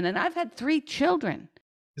a woman. And I've had 3 children.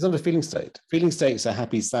 It's not a feeling state. Feeling states are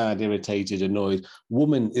happy, sad, irritated, annoyed.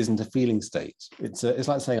 Woman isn't a feeling state. It's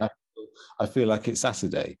like saying, I feel like it's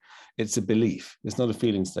Saturday. It's a belief. It's not a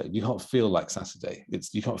feeling state. You can't feel like Saturday.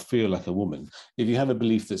 You can't feel like a woman. If you have a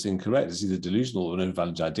belief that's incorrect, it's either delusional or an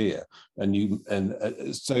invalid idea.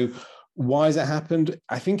 So why has it happened?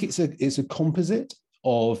 I think it's a composite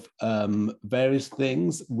of various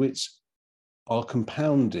things which are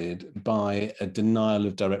compounded by a denial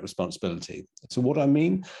of direct responsibility. So what I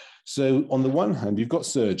mean, so on the one hand, you've got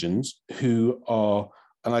surgeons who are,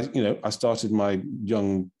 and I started my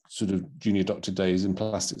young sort of junior doctor days in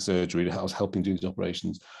plastic surgery. I was helping do these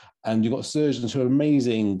operations. And you've got surgeons who are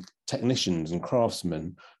amazing technicians and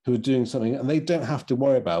craftsmen who are doing something, and they don't have to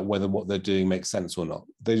worry about whether what they're doing makes sense or not.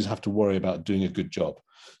 They just have to worry about doing a good job.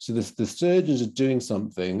 So the surgeons are doing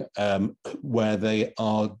something where they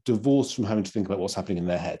are divorced from having to think about what's happening in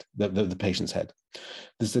their head, the patient's head.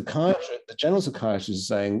 The general psychiatrist is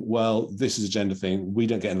saying, well, this is a gender thing. We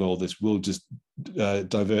don't get involved in this. We'll just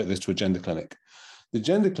divert this to a gender clinic. The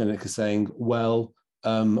gender clinic is saying, well,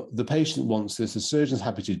 the patient wants this. The surgeon's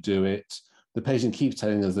happy to do it. The patient keeps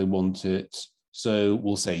telling us they want it. So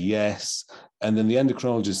we'll say yes. And then the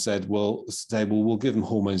endocrinologist said, well, we'll give them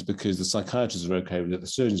hormones because the psychiatrists are okay with it, the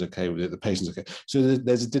surgeon's okay with it, the patient's okay. So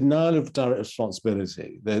there's a denial of direct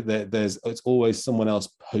responsibility. It's always someone else,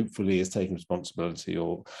 hopefully, is taking responsibility,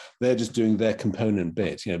 or they're just doing their component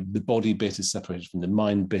bit. The body bit is separated from the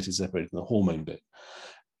mind bit, is separated from the hormone bit.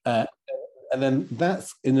 And then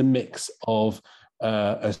that's in a mix of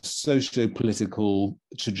a socio-political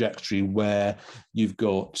trajectory where you've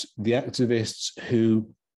got the activists who,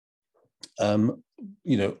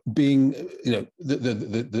 being,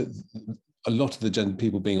 a lot of the gender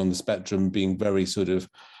people being on the spectrum, being very sort of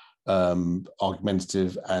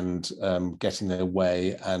argumentative and getting their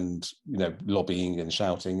way and lobbying and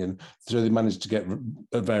shouting, and so they managed to get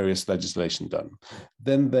various legislation done.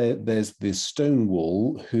 Then there's this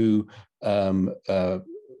Stonewall who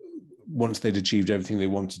once they'd achieved everything they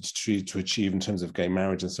wanted to achieve in terms of gay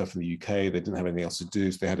marriage and stuff in the UK, they didn't have anything else to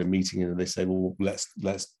do, so they had a meeting and they said, well,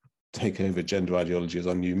 let's take over gender ideology as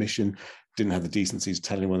our new mission. Didn't have the decency to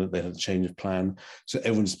tell anyone that they had a change of plan. So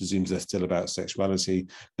everyone just presumes they're still about sexuality.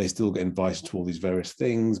 They still get invited to all these various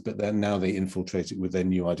things, but then now they infiltrate it with their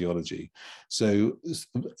new ideology. So,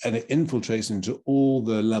 and it infiltrates into all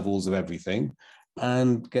the levels of everything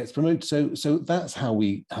and gets promoted. So that's how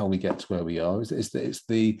we get to where we are.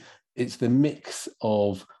 It's the mix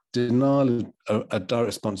of denial of a direct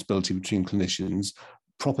responsibility between clinicians,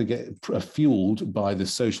 fueled by the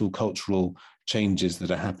social cultural changes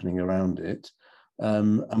that are happening around it,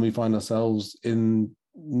 and we find ourselves in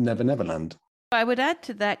Never Never Land. I would add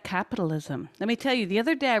to that capitalism. Let me tell you, the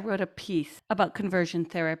other day I wrote a piece about conversion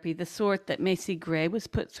therapy, the sort that Macy Gray was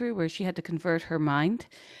put through, where she had to convert her mind.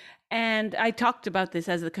 And I talked about this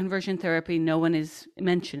as the conversion therapy no one is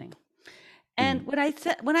mentioning. And when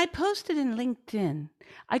I posted in LinkedIn,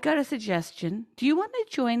 I got a suggestion. Do you want to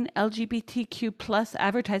join LGBTQ plus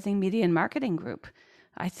advertising, media, and marketing group?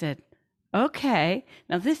 I said, okay.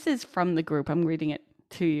 Now this is from the group. I'm reading it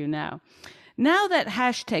to you now. Now that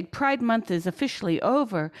hashtag Pride Month is officially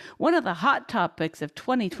over, one of the hot topics of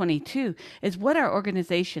 2022 is what are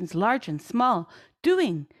organizations, large and small,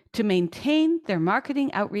 doing to maintain their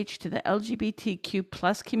marketing outreach to the LGBTQ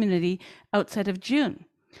plus community outside of June.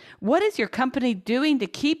 What is your company doing to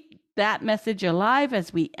keep that message alive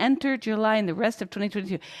as we enter July and the rest of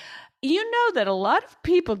 2022? You know that a lot of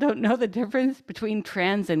people don't know the difference between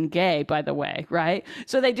trans and gay, by the way, right?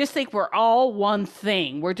 So they just think we're all one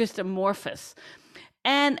thing. We're just amorphous.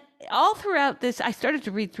 And all throughout this, I started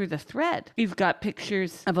to read through the thread. You've got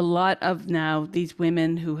pictures of a lot of now these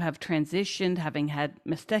women who have transitioned, having had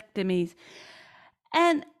mastectomies.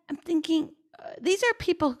 And I'm thinking, these are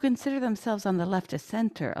people who consider themselves on the left of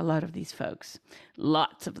center, a lot of these folks.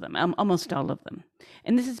 Lots of them, almost all of them.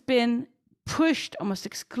 And this has been pushed almost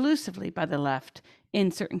exclusively by the left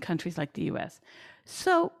in certain countries like the US.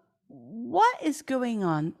 So what is going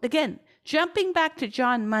on? Again, jumping back to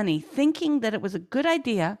John Money, thinking that it was a good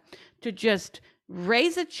idea to just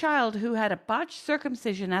raise a child who had a botched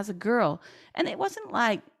circumcision as a girl. And it wasn't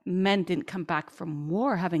like men didn't come back from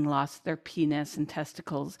war having lost their penis and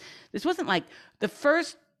testicles. This wasn't like the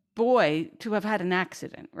first boy to have had an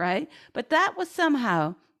accident, right? But that was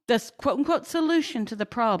somehow the quote unquote solution to the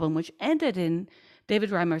problem, which ended in David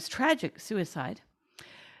Reimer's tragic suicide.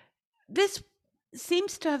 This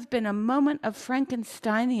seems to have been a moment of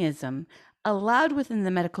Frankensteinism allowed within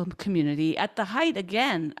the medical community at the height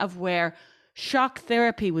again of where shock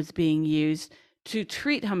therapy was being used to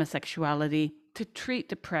treat homosexuality, to treat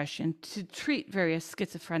depression, to treat various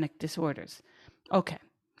schizophrenic disorders. Okay.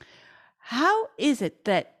 How is it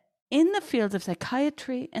that in the fields of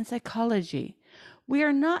psychiatry and psychology, we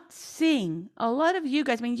are not seeing a lot of you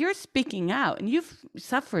guys? I mean, you're speaking out and you've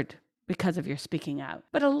suffered because of your speaking out,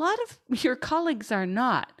 but a lot of your colleagues are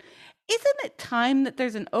not. isn't it time that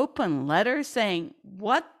there's an open letter saying,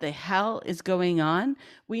 what the hell is going on?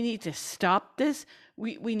 We need to stop this.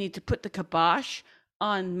 We need to put the kibosh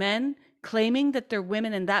on men claiming that they're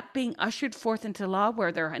women and that being ushered forth into law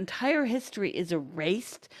where their entire history is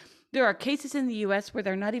erased. There are cases in the US where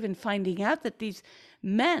they're not even finding out that these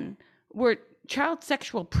men were child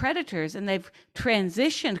sexual predators and they've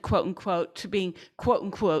transitioned, quote unquote, to being, quote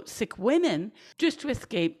unquote, sick women just to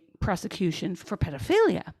escape prosecution for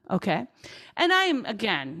pedophilia. Okay. And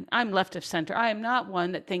I'm left of center. I am not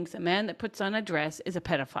one that thinks a man that puts on a dress is a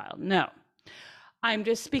pedophile. No. I'm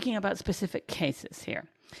just speaking about specific cases here.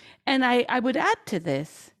 And I would add to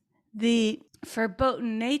this the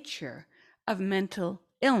verboten nature of mental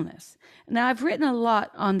illness. Now, I've written a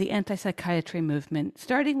lot on the anti-psychiatry movement,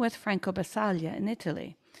 starting with Franco Basaglia in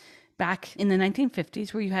Italy, back in the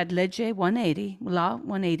 1950s, where you had Legge 180, Law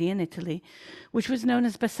 180 in Italy, which was known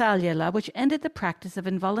as Basaglia Law, which ended the practice of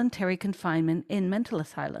involuntary confinement in mental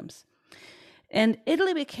asylums. And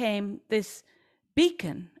Italy became this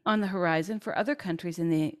beacon on the horizon for other countries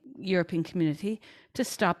in the European community to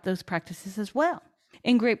stop those practices as well.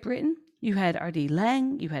 In Great Britain, you had R.D.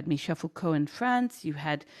 Laing, you had Michel Foucault in France, you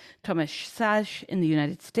had Thomas Sage in the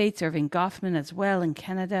United States, Irving Goffman as well in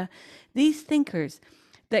Canada. These thinkers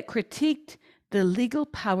that critiqued the legal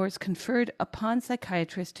powers conferred upon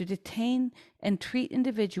psychiatrists to detain and treat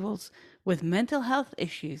individuals with mental health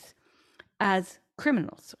issues as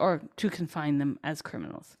criminals, or to confine them as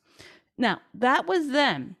criminals. Now, that was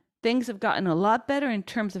then. Things have gotten a lot better in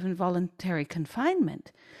terms of involuntary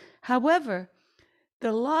confinement. However,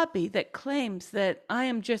 the lobby that claims that I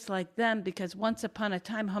am just like them because once upon a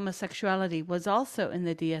time homosexuality was also in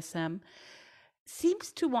the DSM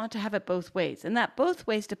seems to want to have it both ways. And that both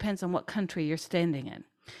ways depends on what country you're standing in.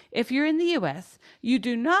 If you're in the US, you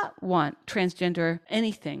do not want transgender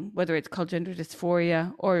anything, whether it's called gender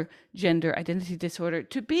dysphoria or gender identity disorder,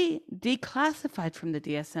 to be declassified from the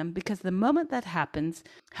DSM, because the moment that happens,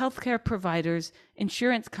 healthcare providers,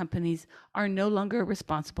 insurance companies are no longer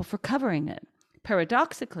responsible for covering it.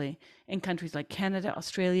 Paradoxically, in countries like Canada,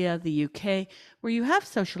 Australia, the UK, where you have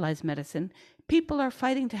socialized medicine, people are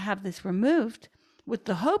fighting to have this removed with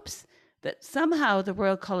the hopes that somehow the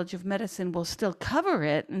Royal College of Medicine will still cover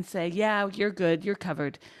it and say, yeah, you're good, you're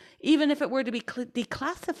covered, even if it were to be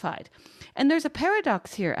declassified. And there's a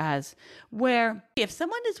paradox here as where if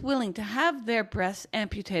someone is willing to have their breasts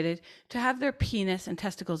amputated, to have their penis and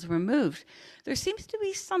testicles removed, there seems to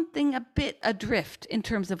be something a bit adrift in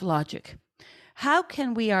terms of logic. How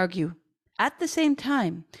can we argue at the same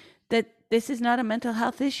time that this is not a mental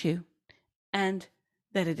health issue and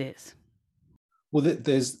that it is? Well,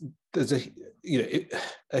 there's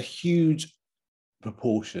a huge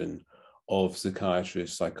proportion of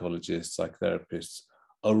psychiatrists, psychologists, psychotherapists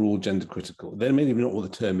are all gender critical. They may even know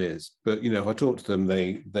what the term is, but if I talk to them,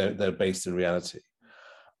 they're based in reality.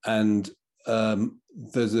 And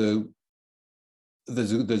there's a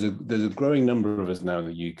growing number of us now in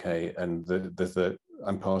the UK, and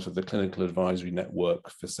I'm part of the Clinical Advisory Network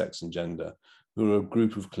for Sex and Gender, who are a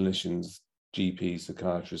group of clinicians, GPs,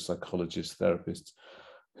 psychiatrists, psychologists, therapists,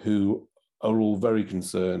 who are all very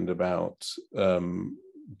concerned about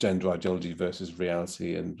gender ideology versus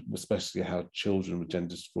reality, and especially how children with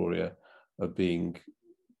gender dysphoria are being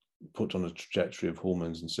put on a trajectory of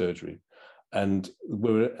hormones and surgery. And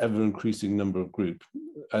we're an ever increasing number of group,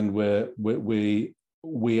 and we're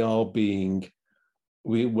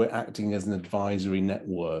acting as an advisory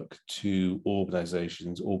network to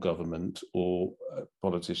organizations or government or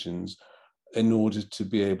politicians in order to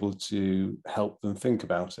be able to help them think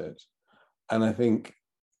about it. And I think,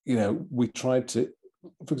 we tried to,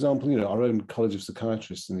 for example, our own College of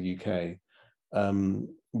Psychiatrists in the UK,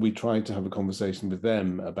 we tried to have a conversation with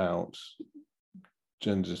them about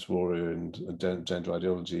gender dysphoria and gender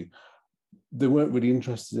ideology. They weren't really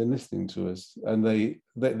interested in listening to us, and they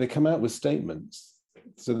come out with statements.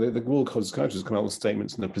 So the Royal College of Psychiatrists come out with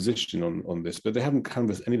statements and a position on this, but they haven't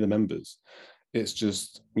canvassed any of the members. It's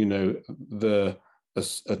just a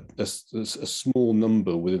small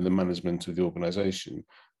number within the management of the organisation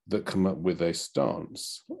that come up with a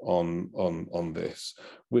stance on this,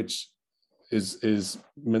 which is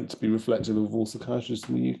meant to be reflective of all psychiatrists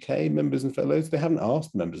in the UK, members and fellows. They haven't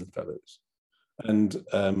asked members and fellows, and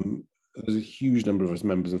there's a huge number of us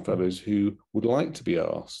members and fellows who would like to be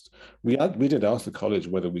asked. We did ask the college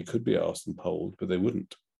whether we could be asked and polled, but they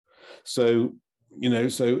wouldn't. So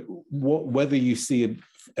whether you see it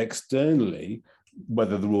externally,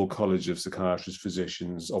 whether the Royal College of Psychiatrists,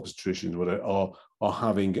 physicians, obstetricians, whatever, are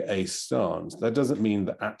having a stance, that doesn't mean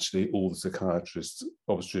that actually all the psychiatrists,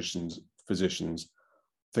 obstetricians, physicians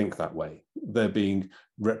think that way. They're being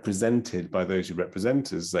represented by those who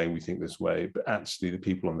represent us saying we think this way, but actually the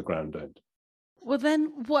people on the ground don't. Well,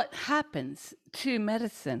 then what happens to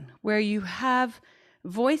medicine where you have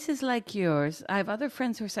voices like yours? I have other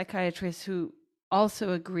friends who are psychiatrists who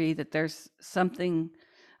also agree that there's something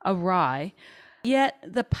awry, yet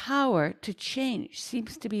the power to change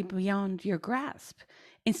seems to be beyond your grasp,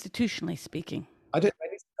 institutionally speaking. I don't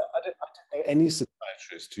know any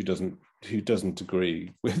psychiatrist who doesn't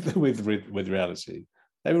agree with reality.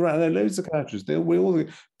 I mean, there are loads of psychiatrists. But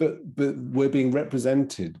we're being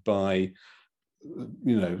represented by,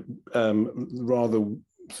 rather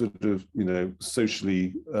sort of,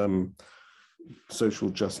 socially social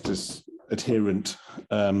justice adherent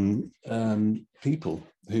people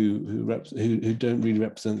who don't really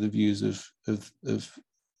represent the views of the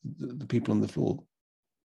people on the floor.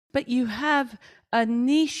 But you have a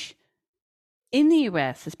niche in the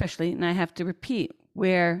US, especially, and I have to repeat,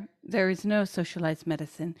 where there is no socialized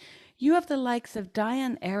medicine. You have the likes of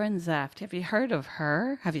Diane Ehrensaft. Have you heard of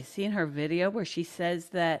her? Have you seen her video where she says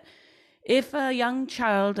that if a young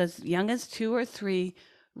child as young as 2 or 3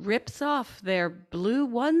 rips off their blue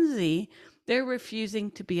onesie, they're refusing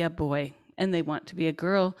to be a boy and they want to be a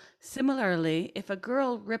girl. Similarly, if a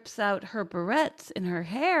girl rips out her barrettes in her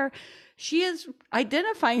hair, she is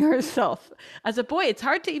identifying herself as a boy. It's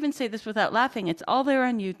hard to even say this without laughing. It's all there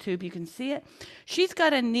on YouTube. You can see it. She's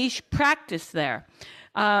got a niche practice there.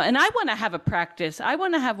 And I want to have a practice. I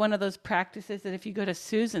want to have one of those practices that if you go to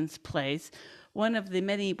Susan's Place, one of the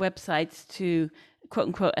many websites to quote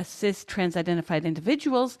unquote assist trans-identified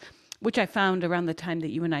individuals, which I found around the time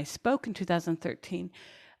that you and I spoke in 2013,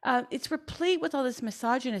 it's replete with all this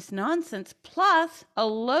misogynist nonsense, plus a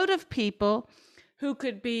load of people who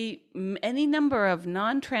could be any number of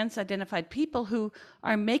non-trans identified people who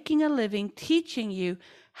are making a living teaching you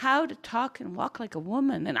how to talk and walk like a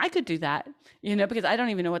woman. And I could do that, because I don't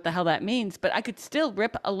even know what the hell that means, but I could still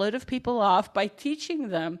rip a load of people off by teaching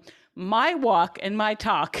them my walk and my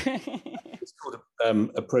talk. It's called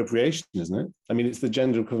appropriation, isn't it? I mean, it's the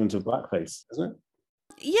gender equivalent of blackface, isn't it?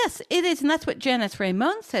 Yes, it is. And that's what Janice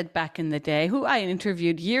Raymond said back in the day, who I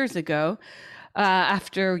interviewed years ago.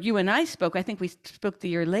 After you and I spoke, I think we spoke the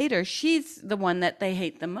year later. She's the one that they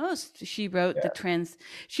hate the most. She wrote the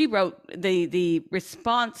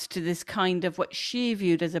response to this kind of what she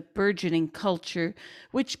viewed as a burgeoning culture,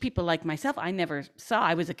 which people like myself, I never saw.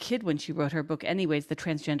 I was a kid when she wrote her book anyways, The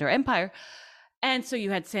Transgender Empire. And so you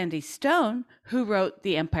had Sandy Stone, who wrote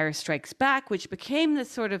The Empire Strikes Back, which became this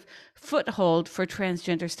sort of foothold for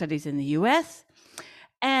transgender studies in the US.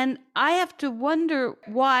 And I have to wonder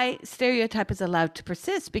why stereotype is allowed to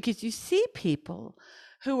persist, because you see people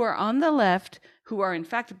who are on the left, who are in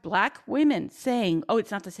fact Black women, saying, oh,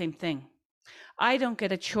 it's not the same thing. I don't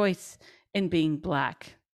get a choice in being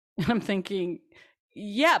Black. And I'm thinking,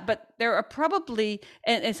 yeah, but there are probably,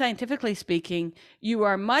 and scientifically speaking, you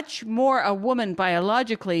are much more a woman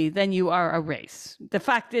biologically than you are a race. The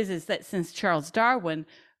fact is that since Charles Darwin,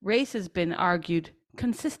 race has been argued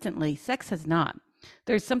consistently, sex has not.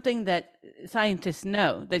 There's something that scientists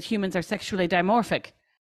know, that humans are sexually dimorphic.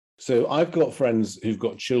 So I've got friends who've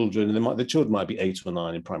got children, and the children might be 8 or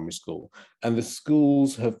 9 in primary school, and the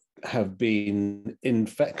schools have been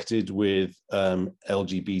infected with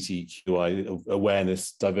LGBTQI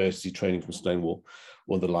awareness, diversity training from Stonewall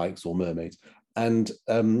or the likes, or Mermaids, and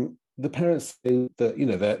the parents say that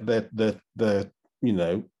the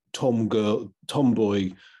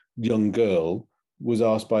tomboy young girl was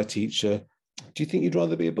asked by a teacher, do you think you'd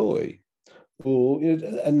rather be a boy? Or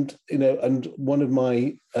and one of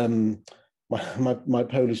my my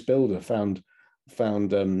Polish builder found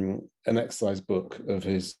an exercise book of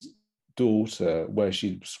his daughter where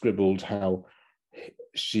she scribbled how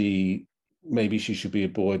maybe she should be a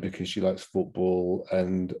boy because she likes football,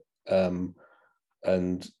 and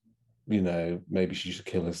maybe she should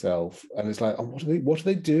kill herself. And it's like, oh, what are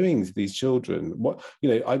they doing to these children?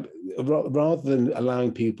 Rather than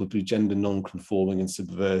allowing people to be gender non-conforming and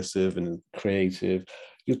subversive and creative,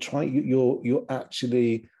 you're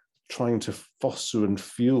actually trying to foster and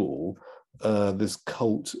fuel this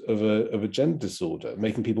cult of a gender disorder,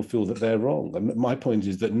 making people feel that they're wrong. And my point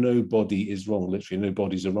is that no body is wrong. Literally, no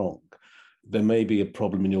bodies are wrong. There may be a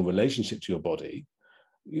problem in your relationship to your body.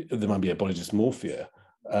 There might be a body dysmorphia.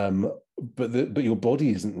 But your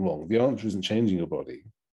body isn't wrong. The answer isn't changing your body.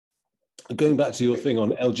 Going back to your thing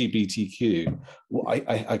on LGBTQ,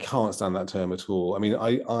 I can't stand that term at all. I mean,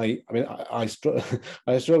 I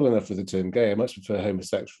struggle enough with the term gay. I much prefer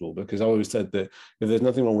homosexual, because I always said that if there's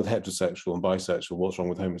nothing wrong with heterosexual and bisexual, what's wrong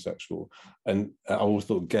with homosexual? And I always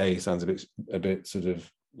thought gay sounds a bit sort of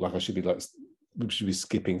like I should be like we should be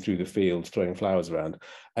skipping through the fields, throwing flowers around.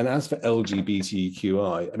 And as for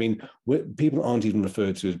LGBTQI, I mean, people aren't even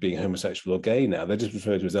referred to as being homosexual or gay now. They're just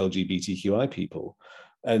referred to as LGBTQI people.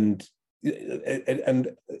 And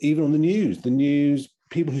even on the news,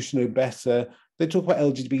 people who should know better, they talk about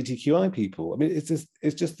LGBTQI people. I mean,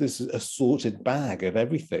 it's just this assorted bag of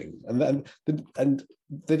everything, and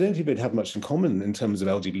they don't even have much in common in terms of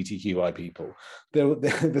LGBTQI people.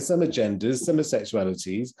 There's some agendas, some are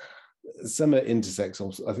sexualities, some are intersex.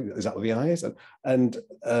 I think is that what the I is, and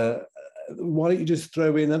why don't you just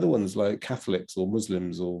throw in other ones like Catholics or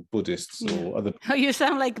Muslims or Buddhists or other? Oh, you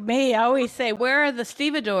sound like me. I always say, where are the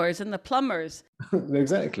stevedores and the plumbers?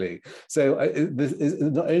 Exactly. So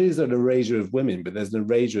not only is there an erasure of women, but there's an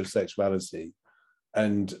erasure of sexuality,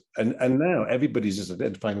 and now everybody's just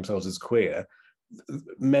identifying themselves as queer.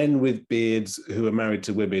 Men with beards who are married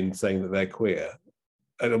to women saying that they're queer.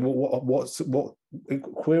 And what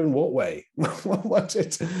queer in what way? What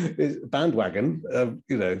it's bandwagon,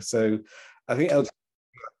 So I think LGBT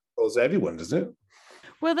calls everyone, doesn't it?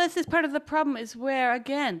 Well, this is part of the problem, is where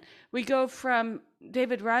again we go from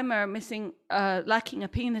David Reimer lacking a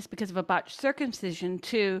penis because of a botched circumcision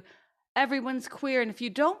to everyone's queer, and if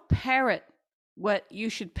you don't parrot what you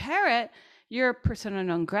should parrot, you're persona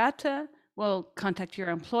non grata. We'll contact your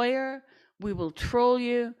employer. We will troll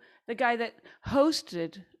you. The guy that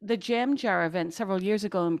hosted the Jam Jar event several years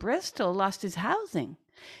ago in Bristol lost his housing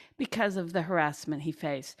because of the harassment he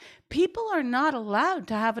faced. People are not allowed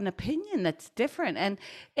to have an opinion that's different. And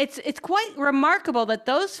it's quite remarkable that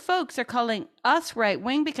those folks are calling us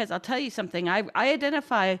right-wing, because I'll tell you something, I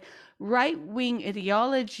identify right-wing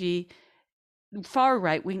ideology, far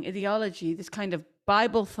right-wing ideology, this kind of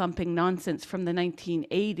Bible-thumping nonsense from the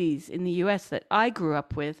 1980s in the US that I grew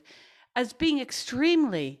up with, as being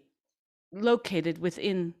extremely located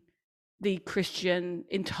within the Christian,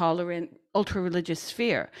 intolerant, ultra-religious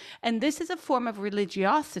sphere. And this is a form of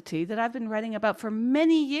religiosity that I've been writing about for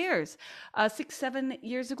many years. 6-7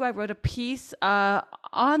 years ago, I wrote a piece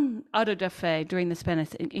on auto da fe during the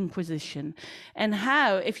Spanish Inquisition, and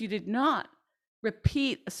how if you did not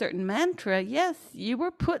repeat a certain mantra, yes, you were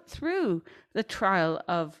put through the trial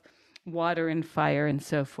of water and fire and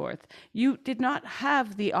so forth. You did not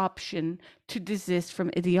have the option to desist from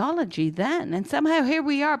ideology then. And somehow here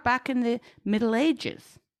we are back in the Middle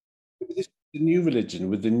Ages. The new religion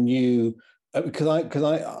with the new, because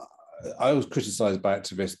I was criticized by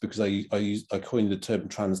activists because I coined the term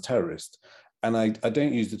trans terrorist, and I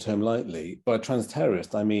don't use the term lightly. By trans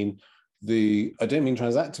terrorist, I mean I don't mean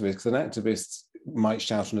trans activist, because an activist might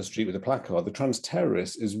shout on the street with a placard. The trans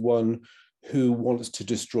terrorist is one who wants to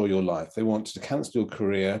destroy your life. They want to cancel your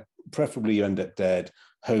career, preferably you end up dead,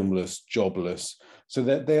 homeless, jobless. So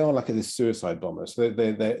they are like this suicide bomber. So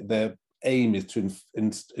their aim is to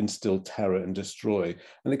instill terror and destroy.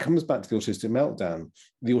 And it comes back to the autistic meltdown.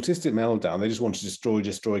 The autistic meltdown, they just want to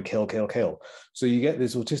destroy, kill, kill, kill. So you get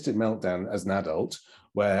this autistic meltdown as an adult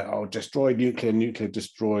where I'll destroy, nuclear,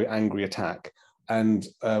 destroy, angry attack. And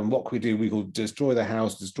what can we do? We will destroy their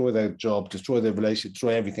house, destroy their job, destroy their relationship,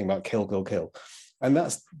 destroy everything about kill, kill, kill. And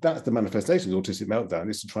that's the manifestation of the autistic meltdown,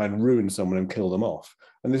 is to try and ruin someone and kill them off.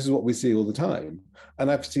 And this is what we see all the time.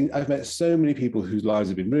 And I've met so many people whose lives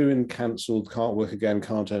have been ruined, cancelled, can't work again,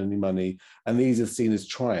 can't earn any money. And these are seen as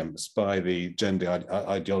triumphs by the gender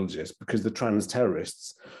ideologists, because the trans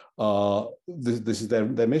terrorists this is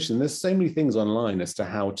their mission. There's so many things online as to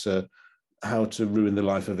how to ruin the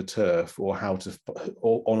life of a TERF, or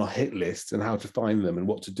or on a hit list, and how to find them and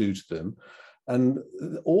what to do to them, and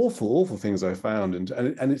awful things I found,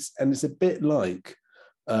 and it's a bit like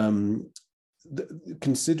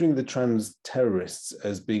considering the trans terrorists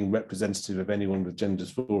as being representative of anyone with gender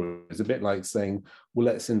dysphoria is a bit like saying, well,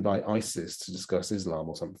 let's invite ISIS to discuss Islam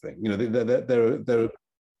or something. They're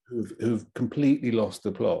who've completely lost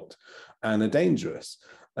the plot and are dangerous.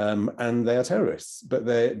 And they are terrorists, but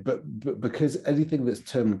because anything that's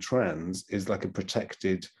termed trans is like a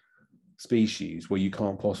protected species where you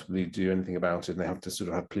can't possibly do anything about it, and they have to sort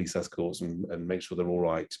of have police escorts and make sure they're all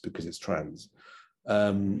right because it's trans.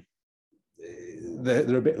 They're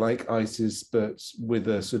a bit like ISIS, but with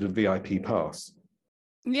a sort of VIP pass.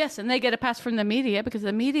 Yes, and they get a pass from the media, because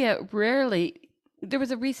the media rarely. There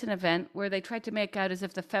was a recent event where they tried to make out as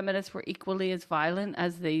if the feminists were equally as violent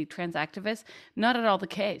as the trans activists. Not at all the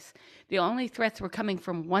case. The only threats were coming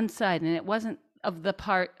from one side, and it wasn't of the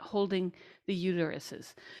part holding the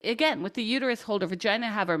uteruses. Again, with the uterus holder,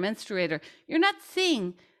 vagina haver, menstruator, you're not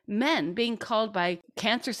seeing men being called by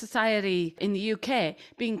Cancer Society in the UK,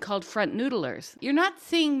 being called front noodlers. You're not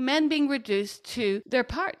seeing men being reduced to their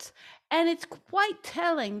parts. And it's quite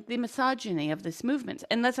telling, the misogyny of this movement.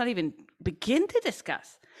 And let's not even begin to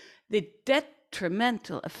discuss the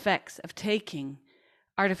detrimental effects of taking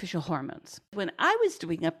artificial hormones. When I was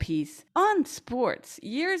doing a piece on sports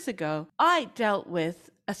years ago, I dealt with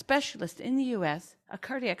a specialist in the US, a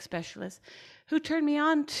cardiac specialist, who turned me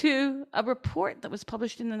on to a report that was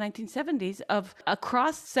published in the 1970s of a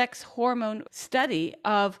cross-sex hormone study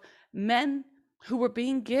of men who were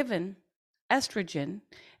being given estrogen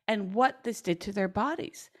and what this did to their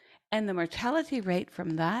bodies. And the mortality rate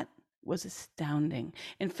from that was astounding.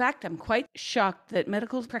 In fact, I'm quite shocked that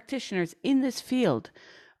medical practitioners in this field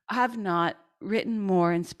have not written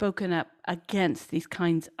more and spoken up against these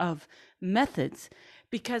kinds of methods,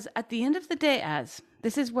 because at the end of the day,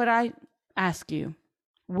 this is what I ask you,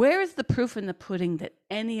 where is the proof in the pudding that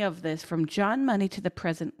any of this from John Money to the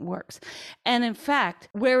present works? And in fact,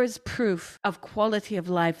 where is proof of quality of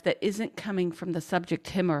life that isn't coming from the subject,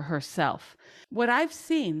 him or herself? What I've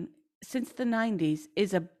seen since the 90s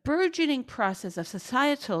is a burgeoning process of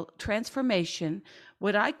societal transformation,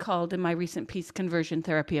 what I called in my recent piece, conversion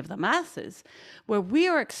therapy of the masses, where we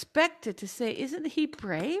are expected to say, isn't he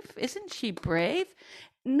brave? Isn't she brave?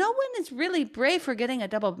 No one is really brave for getting a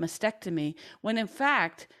double mastectomy when in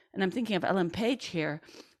fact, and I'm thinking of Ellen Page here,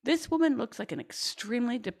 this woman looks like an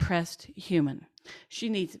extremely depressed human. She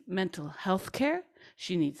needs mental health care.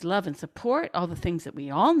 She needs love and support, all the things that we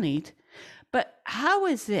all need. But how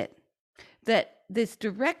is it that this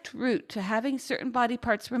direct route to having certain body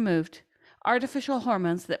parts removed, artificial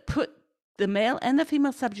hormones that put the male and the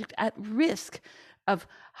female subject at risk of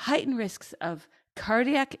heightened risks of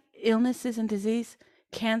cardiac illnesses and disease,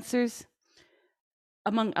 cancers,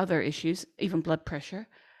 among other issues, even blood pressure,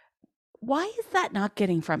 why is that not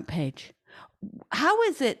getting front page? How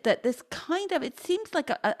is it that this kind of, it seems like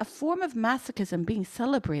a form of masochism being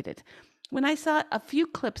celebrated? When I saw a few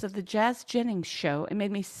clips of the Jazz Jennings show, it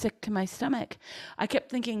made me sick to my stomach. I kept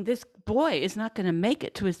thinking, this boy is not going to make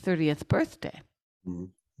it to his 30th birthday.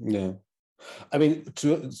 Yeah. I mean,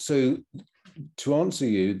 to answer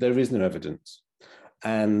you, there is no evidence.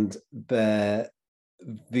 And the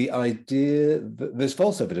idea that there's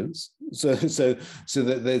false evidence. So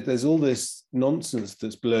that there's all this nonsense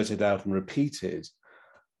that's blurted out and repeated,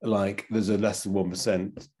 like there's a less than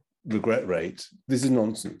 1% regret rate. This is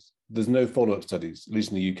nonsense. There's no follow-up studies, at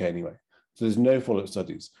least in the UK anyway. So there's no follow-up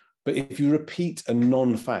studies. But if you repeat a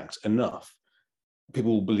non-fact enough,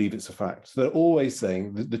 people will believe it's a fact. So they're always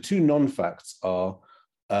saying that the two non-facts are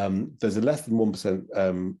there's a less than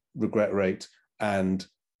 1% regret rate, and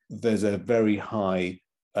there's a very high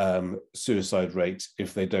suicide rate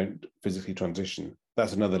if they don't physically transition.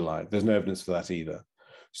 That's another lie. There's no evidence for that either.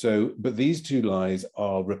 So, but these two lies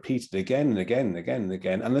are repeated again and again and again and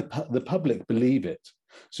again, and the public believe it.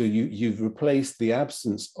 So you've replaced the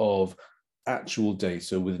absence of actual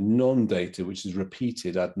data with non-data, which is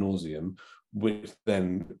repeated ad nauseum, which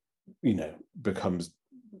then, becomes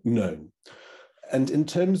known. And in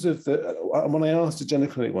terms of when I asked a gender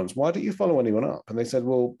clinic once, why don't you follow anyone up? And they said,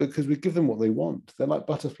 well, because we give them what they want. They're like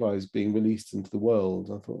butterflies being released into the world.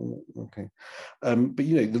 I thought, well, okay. But,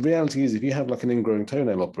 the reality is, if you have like an ingrowing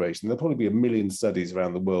toenail operation, there'll probably be 1 million studies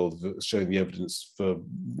around the world showing the evidence for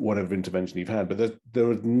whatever intervention you've had. But there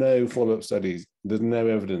are no follow-up studies. There's no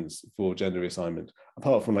evidence for gender reassignment,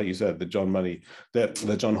 apart from, like you said, the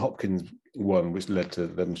the John Hopkins one, which led to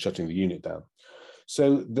them shutting the unit down.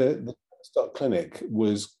 So the Stock Clinic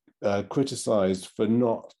was criticised for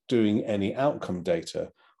not doing any outcome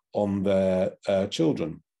data on their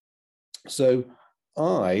children. So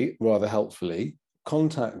I, rather helpfully,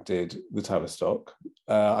 contacted the Tavistock.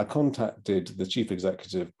 I contacted the chief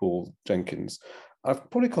executive, Paul Jenkins. I've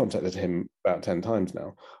probably contacted him about 10 times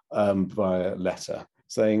now via letter,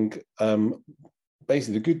 saying,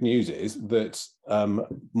 basically, the good news is that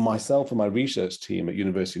myself and my research team at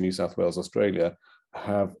University of New South Wales, Australia,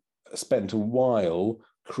 have spent a while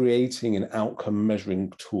creating an outcome measuring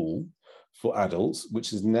tool for adults,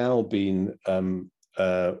 which has now been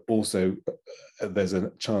also, there's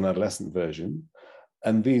a child and adolescent version.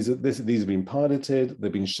 And these have been piloted,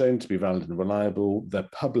 they've been shown to be valid and reliable, they're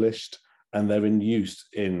published, and they're in use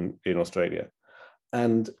in Australia.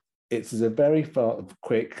 And it's a very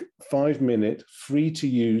quick 5-minute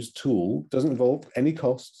free-to-use tool, doesn't involve any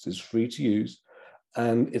costs, it's free to use,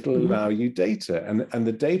 and it'll allow you data. And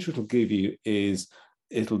the data it'll give you is,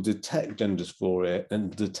 it'll detect gender dysphoria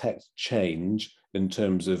and detect change in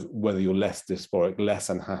terms of whether you're less dysphoric, less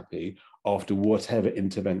unhappy after whatever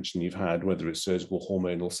intervention you've had, whether it's surgical,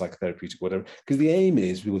 hormonal, psychotherapeutic, whatever, because the aim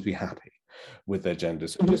is people to be happy. with their gender.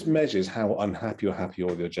 So it just measures how unhappy or happy you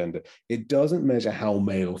are with your gender. It doesn't measure how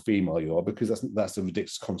male or female you are, because that's a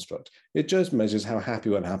ridiculous construct. It just measures how happy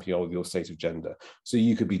or unhappy you are with your state of gender. So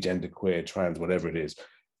you could be genderqueer, trans, whatever it is.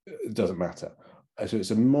 It doesn't matter. So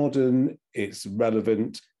it's a modern, it's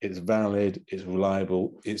relevant, it's valid, it's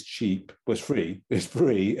reliable, it's cheap, well, it's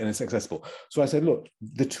free, and it's accessible. So I said, look,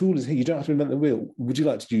 the tool is here. You don't have to invent the wheel. Would you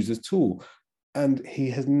like to use this tool? And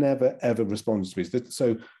he has never, ever responded to me.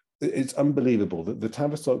 So it's unbelievable that the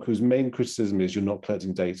Tavistock, whose main criticism is you're not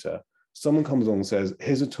collecting data, someone comes along and says,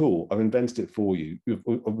 here's a tool, I've invented it for you.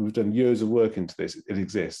 We've done years of work into this. It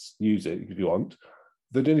exists. Use it if you want.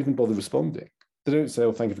 They don't even bother responding. They don't say,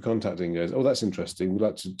 oh, thank you for contacting us. Oh, that's interesting. We'd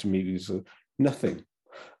like to meet you. So nothing.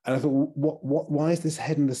 And I thought, why is this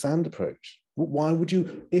head in the sand approach? Why would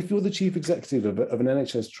you, if you're the chief executive of an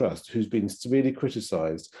NHS trust who's been severely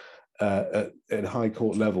criticised at high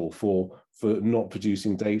court level for not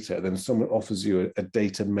producing data, then someone offers you a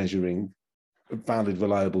data measuring, valid,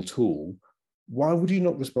 reliable tool, why would you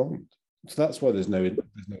not respond? So that's why there's no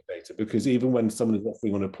data, because even when someone is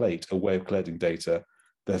offering on a plate a way of collecting data,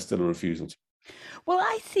 there's still a refusal to. Well,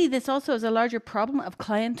 I see this also as a larger problem of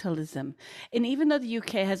clientelism. And even though the UK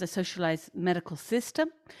has a socialized medical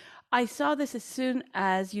system, I saw this as soon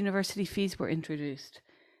as university fees were introduced,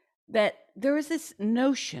 that there is this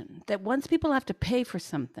notion that once people have to pay for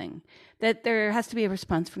something, that there has to be a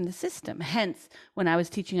response from the system. Hence, when I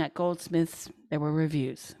was teaching at Goldsmiths, there were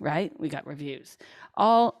reviews, right? We got reviews.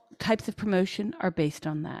 All types of promotion are based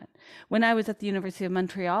on that. When I was at the University of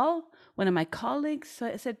Montreal, one of my colleagues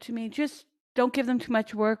said to me, just don't give them too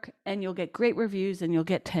much work and you'll get great reviews and you'll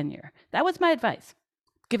get tenure. That was my advice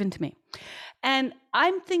given to me. And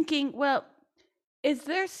I'm thinking, well, is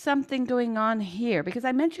there something going on here? Because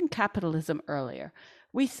I mentioned capitalism earlier.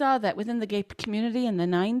 We saw that within the gay community in the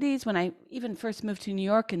 90s, when I even first moved to New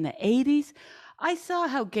York in the 80s, I saw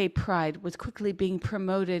how gay pride was quickly being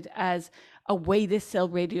promoted as a way to sell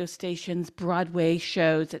radio stations, Broadway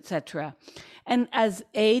shows, etc. And as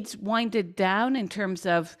AIDS winded down in terms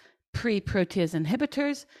of pre-protease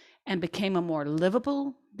inhibitors and became a more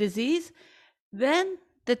livable disease, then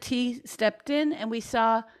the T stepped in and we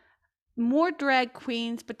saw more drag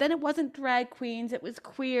queens, but then it wasn't drag queens, it was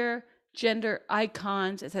queer gender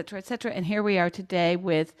icons, etc., etc. And here we are today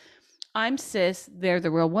with I'm cis, they're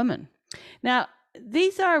the real woman. Now,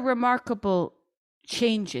 these are remarkable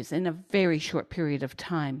changes in a very short period of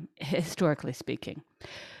time, historically speaking,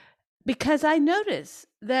 because I notice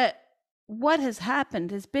that what has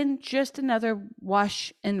happened has been just another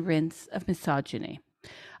wash and rinse of misogyny.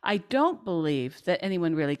 I don't believe that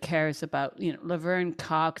anyone really cares about, Laverne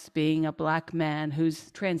Cox being a Black man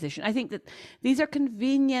who's transitioned. I think that these are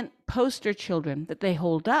convenient poster children that they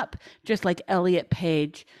hold up, just like Elliot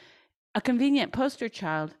Page, a convenient poster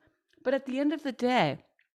child. But at the end of the day,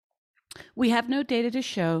 we have no data to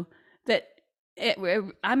show that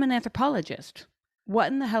I'm an anthropologist.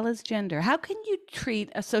 What in the hell is gender? How can you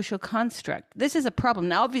treat a social construct? This is a problem.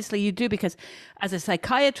 Now, obviously you do, because as a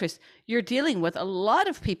psychiatrist, you're dealing with a lot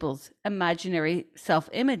of people's imaginary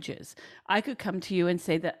self-images. I could come to you and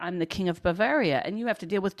say that I'm the king of Bavaria, and you have to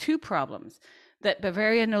deal with two problems: that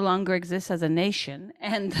Bavaria no longer exists as a nation,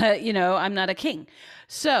 and I'm not a king.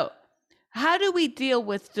 So how do we deal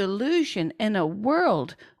with delusion in a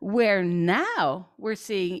world where now we're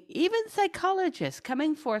seeing even psychologists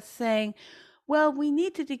coming forth saying, well, we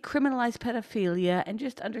need to decriminalize pedophilia and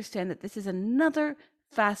just understand that this is another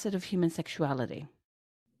facet of human sexuality?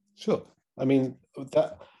 Sure. I mean,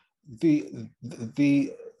 that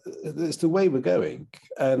it's the way we're going.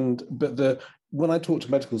 But when I talk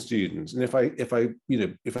to medical students, and if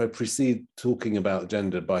I proceed talking about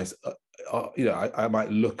gender by, I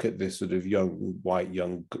might look at this sort of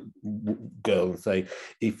young girl and say,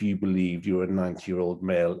 if you believed you're a 90-year-old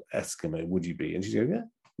male Eskimo, would you be? And she'd go,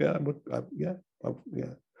 yeah, I would, yeah.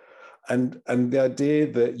 And the idea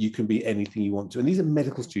that you can be anything you want to, and these are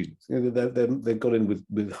medical students, they've got in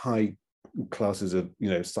with high classes of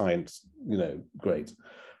science, great,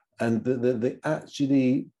 and they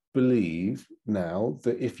actually believe now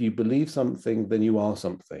that if you believe something, then you are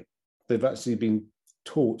something. They've actually been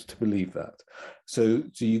taught to believe that. So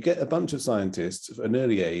you get a bunch of scientists at an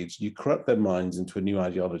early age, you corrupt their minds into a new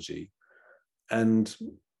ideology, and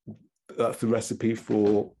that's the recipe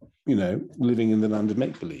for living in the land of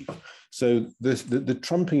make-believe. So the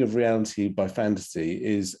trumping of reality by fantasy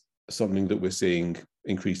is something that we're seeing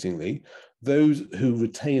increasingly. Those who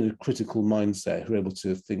retain a critical mindset, who are able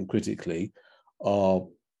to think critically, are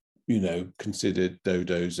considered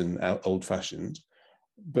dodos and old-fashioned.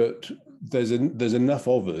 But there's enough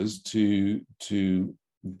of us to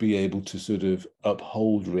be able to sort of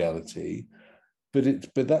uphold reality.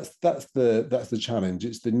 But that's the challenge.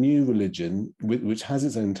 It's the new religion which has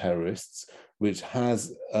its own terrorists, which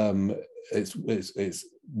has its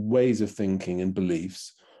ways of thinking and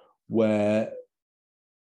beliefs, where,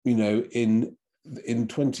 you know, in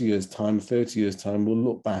 20 years' time, 30 years' time, we'll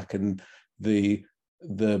look back and the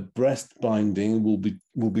breast binding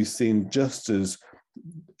will be seen just as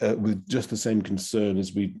with just the same concern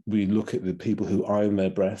as we look at the people who iron their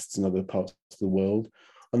breasts in other parts of the world,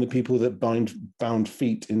 and the people that bound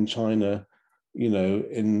feet in China, you know,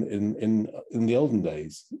 in the olden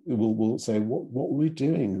days. Will say, what were we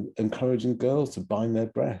doing, encouraging girls to bind their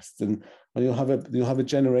breasts? And you'll have a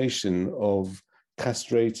generation of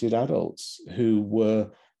castrated adults who were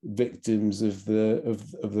victims of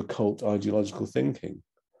the cult ideological thinking.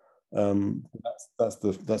 That's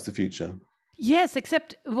the future. Yes,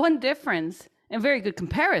 except one difference and very good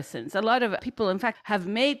comparisons. A lot of people, in fact, have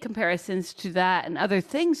made comparisons to that and other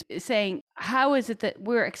things, saying, how is it that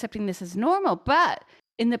we're accepting this as normal? But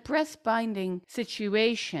in the breast binding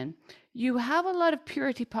situation, you have a lot of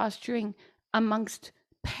purity posturing amongst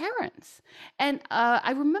parents. And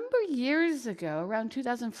I remember years ago, around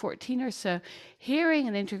 2014 or so, hearing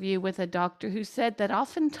an interview with a doctor who said that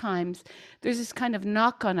oftentimes there's this kind of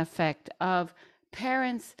knock-on effect of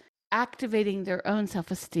parents activating their own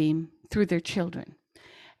self-esteem through their children.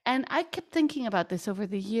 And I kept thinking about this over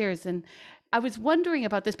the years, and I was wondering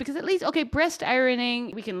about this because at least, okay, breast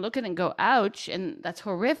ironing, we can look at it and go, ouch, and that's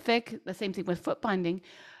horrific. The same thing with foot binding.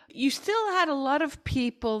 You still had a lot of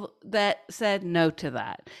people that said no to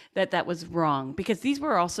that was wrong, because these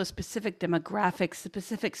were also specific demographics,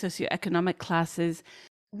 specific socioeconomic classes.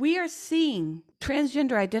 We are seeing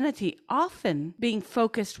transgender identity often being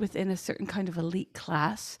focused within a certain kind of elite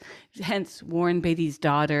class, hence Warren Beatty's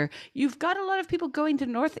daughter. You've got a lot of people going to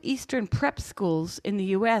Northeastern prep schools in the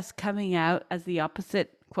US coming out as the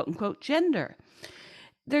opposite, quote unquote, gender.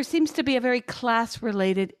 There seems to be a very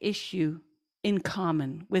class-related issue in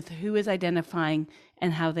common with who is identifying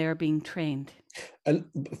and how they are being trained.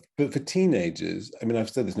 But for teenagers, I mean, I've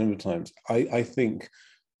said this a number of times, I think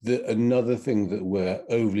that another thing that we're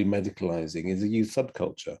overly medicalizing is a youth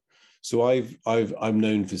subculture. So I'm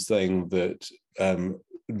known for saying that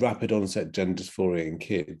rapid onset gender dysphoria in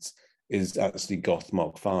kids is actually Goth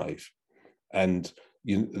Mark 5, and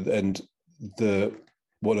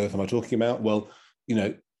what earth am I talking about? Well, you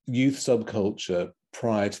know, youth subculture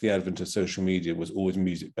prior to the advent of social media was always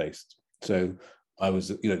music based. So I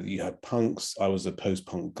was, you know, you had punks. I was a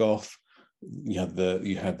post-punk goth. You had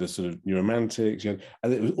the sort of new romantics, and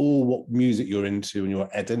it was all what music you're into, and your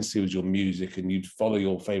identity was your music, and you'd follow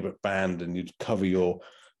your favorite band, and you'd cover your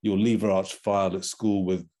lever arch file at school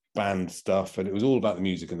with band stuff, and it was all about the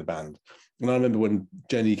music and the band. And I remember when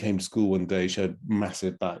Jenny came to school one day, she had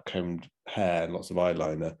massive back-combed hair and lots of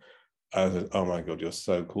eyeliner. I was like, oh my God, you're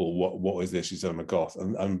so cool. What is this? She said, I'm a goth.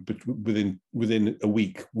 And within a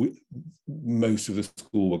week, most of the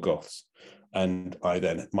school were goths. And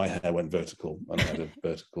my hair went vertical, and I had a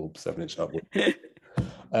vertical 7-inch upward.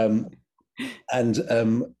 And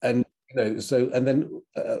you know, so, and then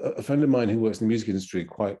a friend of mine who works in the music industry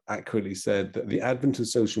quite accurately said that the advent of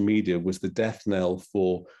social media was the death knell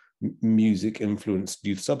for music influenced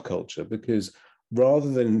youth subculture, because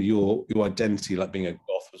rather than your identity, like being a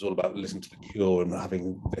goth, was all about listening to The Cure and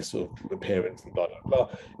having this sort of appearance and blah, blah, blah,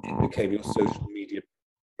 it became your social media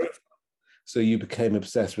profile. So you became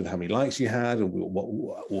obsessed with how many likes you had, or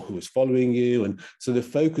who was following you. And so the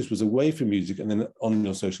focus was away from music and then on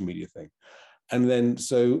your social media thing. And then,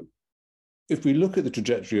 so if we look at the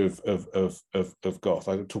trajectory of goth,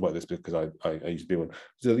 I talk about this because I used to be one.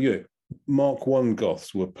 So, you know, Mark 1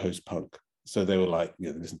 goths were post-punk. So they were like,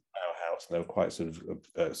 you know, this Bauhaus, and they were quite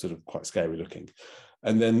sort of quite scary looking.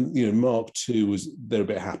 And then, you know, Mark 2 they're a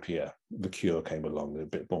bit happier. The Cure came along, they're a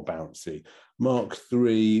bit more bouncy. Mark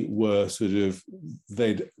 3 were sort of,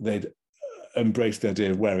 they'd embraced the idea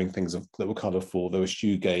of wearing things that were colourful. They were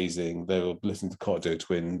shoegazing. They were listening to Cocteau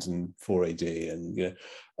Twins and 4AD, and you know.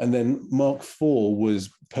 And then Mark 4 was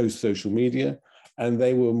post-social media, and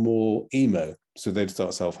they were more emo. So they'd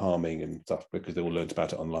start self-harming and stuff because they all learned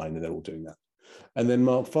about it online, and they're all doing that. And then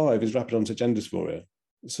Mark 5 is rapid onset gender dysphoria.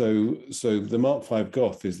 So the Mark 5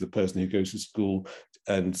 goth is the person who goes to school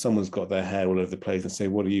and someone's got their hair all over the place and say,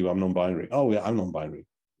 what are you? I'm non-binary. Oh yeah, I'm non-binary.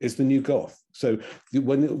 It's the new goth. So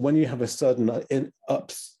when you have a sudden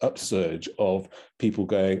upsurge of people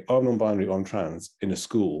going, oh, I'm non-binary, I'm trans in a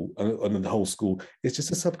school, and the whole school, it's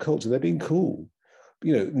just a subculture. They're being cool.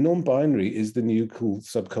 You know, non-binary is the new cool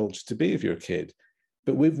subculture to be if you're a kid.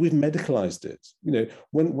 But we've medicalized it. You know,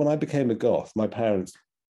 when I became a goth, my parents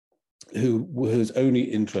whose only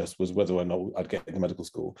interest was whether or not I'd get into medical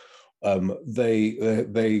school,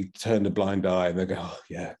 they turned a blind eye and they go, oh,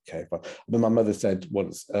 yeah, okay, fine. But my mother said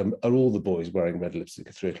once, are all the boys wearing red lipstick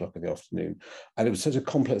at 3:00 in the afternoon? And it was such a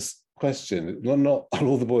complex question. Not are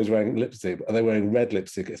all the boys wearing lipstick, but are they wearing red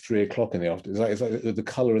lipstick at 3:00 in the afternoon? It's like the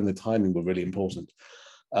color and the timing were really important.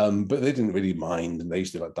 But they didn't really mind, and they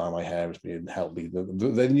used to like dye my hair with me and help me.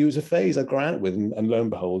 They knew it was a phase I'd grow out with, and lo and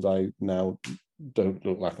behold, I now don't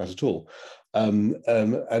look like that at all.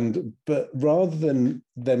 But rather than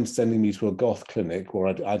them sending me to a goth clinic where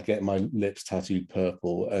I'd get my lips tattooed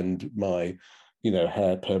purple and my,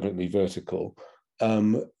 hair permanently vertical,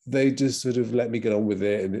 they just sort of let me get on with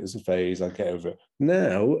it, and it was a phase. I get over it.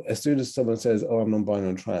 Now, as soon as someone says, "Oh, I'm non-binary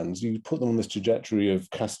and trans," you put them on this trajectory of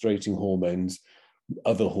castrating hormones,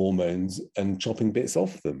 other hormones, and chopping bits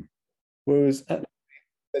off them. Whereas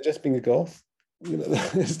they're just being a goth. So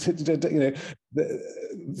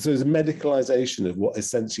there's a medicalization of what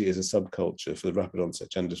essentially is a subculture for the rapid onset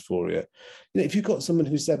gender dysphoria. If you've got someone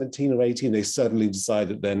who's 17 or 18, they suddenly decide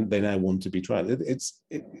that then they now want to be trans.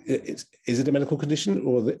 Is it a medical condition,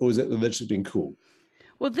 or is it they're just being cool?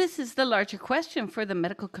 Well, this is the larger question for the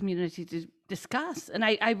medical community to discuss. And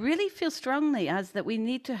I really feel strongly as that we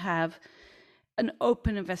need to have an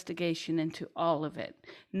open investigation into all of it,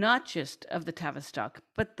 not just of the Tavistock,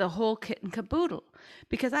 but the whole kit and caboodle.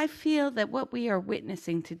 Because I feel that what we are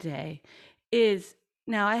witnessing today is,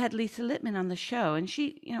 now I had Lisa Littman on the show, and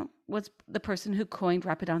she, was the person who coined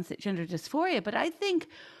rapid onset gender dysphoria. But I think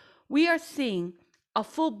we are seeing a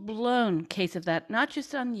full-blown case of that, not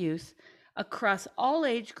just on youth, across all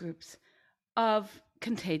age groups, of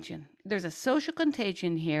contagion. There's a social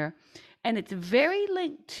contagion here. And it's very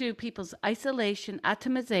linked to people's isolation,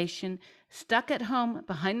 atomization, stuck at home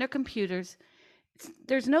behind their computers.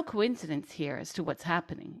 There's no coincidence here as to what's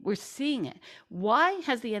happening. We're seeing it. Why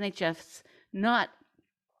has the NHS not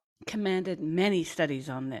commanded many studies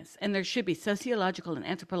on this? And there should be sociological and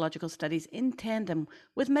anthropological studies in tandem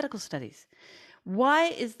with medical studies. Why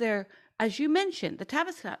is there, as you mentioned, the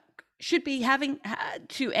Tavistock should be having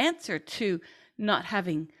to answer to not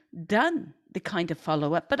having done the kind of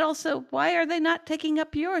follow-up, but also why are they not taking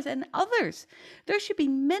up yours and others? There should be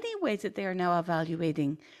many ways that they are now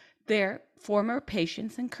evaluating their former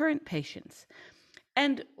patients and current patients.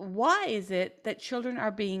 And why is it that children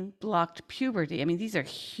are being blocked puberty? I mean, these are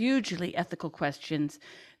hugely ethical questions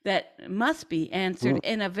that must be answered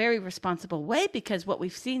in a very responsible way, because what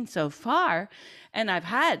we've seen so far, and I've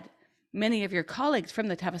had many of your colleagues from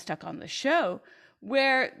the Tavistock on the show,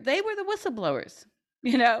 where they were the whistleblowers.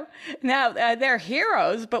 Now they're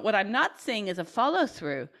heroes, but what I'm not seeing is a follow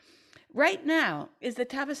through. Right now, is the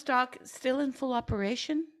Tavistock still in full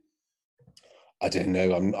operation? I don't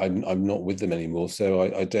know. I'm not with them anymore, so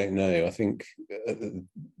I don't know. I think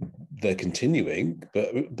they're continuing,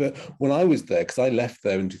 but when I was there, because I left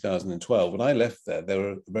there in 2012, when I left there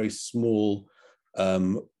were a very small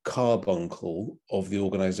carbuncle of the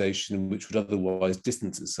organisation which would otherwise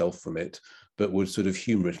distance itself from it, but would sort of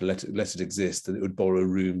humour it and let it exist, and it would borrow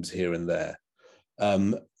rooms here and there.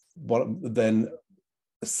 But then,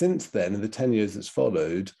 since then, in the 10 years that's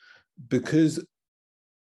followed, because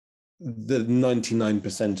the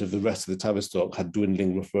 99% of the rest of the Tavistock had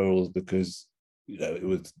dwindling referrals because it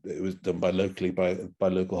was done by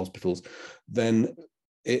local hospitals, then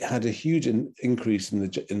it had a huge increase in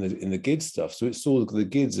the GIDS stuff. So it saw the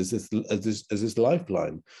GIDS as this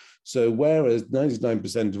lifeline. So whereas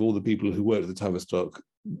 99% of all the people who worked at the Tavistock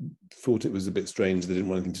thought it was a bit strange, they didn't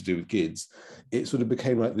want anything to do with GIDS, it sort of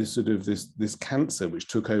became like this this cancer which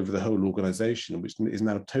took over the whole organisation, which is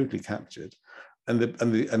now totally captured. And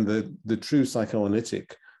the true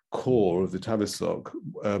psychoanalytic core of the Tavistock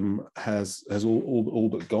has all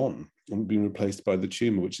but gone and been replaced by the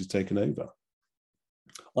tumour, which has taken over.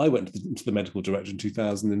 I went to the medical director in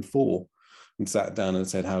 2004 and sat down and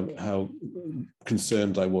said how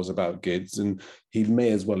concerned I was about GIDS, and he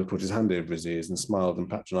may as well have put his hand over his ears and smiled and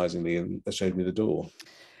patronisingly and showed me the door.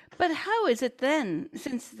 But how is it then,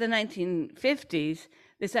 since the 1950s,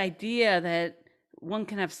 this idea that one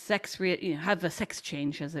can have have a sex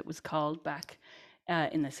change, as it was called back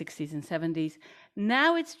in the 60s and 70s.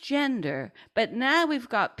 Now it's gender, but now we've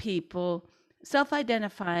got people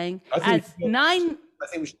self-identifying as nine. I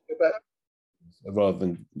think we should go back rather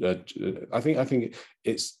than. I think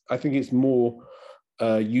it's more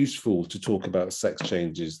useful to talk about sex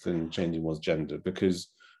changes than changing one's gender, because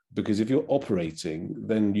if you're operating,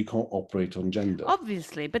 then you can't operate on gender.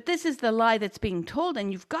 Obviously, but this is the lie that's being told,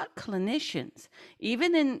 and you've got clinicians,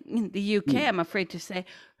 even in the UK, I'm afraid to say,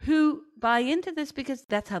 who buy into this because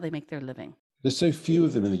that's how they make their living. There's so few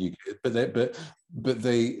of them in the UK, but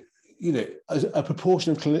they a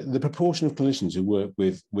proportion of the proportion of clinicians who work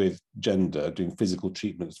with gender, doing physical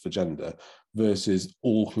treatments for gender, versus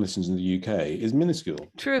all clinicians in the UK is minuscule.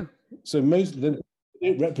 True. So they don't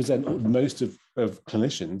represent most of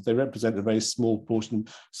clinicians. They represent a very small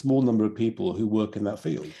number of people who work in that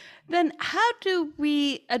field. Then how do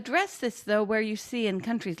we address this, though, where you see in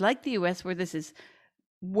countries like the US where this is,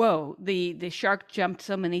 whoa, the shark jumped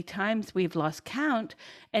so many times we've lost count,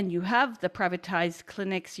 and you have the privatized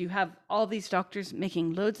clinics, you have all these doctors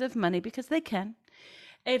making loads of money because they can.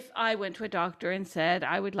 If I went to a doctor and said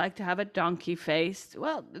I would like to have a donkey face,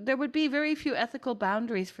 well, there would be very few ethical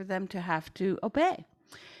boundaries for them to have to obey.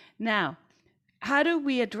 Now, how do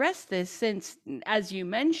we address this, since, as you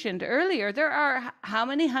mentioned earlier, there are how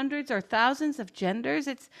many hundreds or thousands of genders?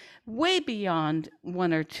 It's way beyond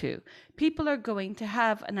one or two. People are going to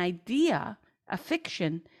have an idea, a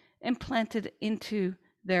fiction, implanted into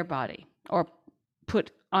their body or put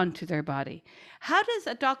onto their body. How does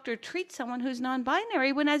a doctor treat someone who's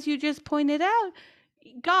non-binary when, as you just pointed out,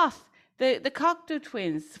 Goth, the Cocteau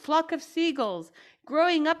twins, Flock of Seagulls,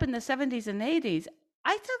 growing up in the 70s and 80s,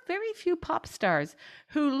 I saw very few pop stars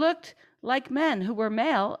who looked like men who were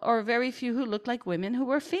male, or very few who looked like women who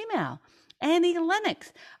were female. Annie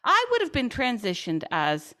Lennox. I would have been transitioned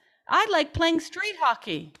as, I like playing street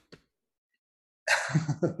hockey.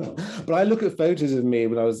 But I look at photos of me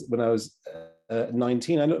when I was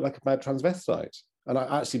 19. I looked like a bad transvestite. And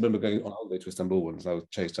I actually remember going on holiday to Istanbul once. I was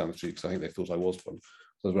chased down the street because I think they thought I was one.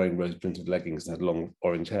 So I was wearing rose-printed leggings and had long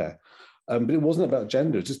orange hair. But it wasn't about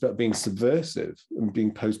gender. It's just about being subversive and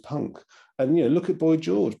being post-punk. And, look at Boy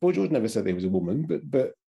George. Boy George never said he was a woman,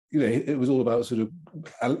 but it was all about sort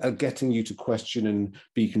of getting you to question and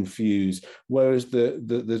be confused. Whereas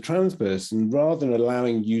the trans person, rather than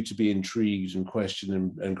allowing you to be intrigued and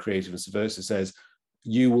question and creative and subversive, says,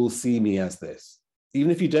 you will see me as this. Even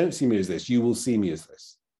if you don't see me as this, you will see me as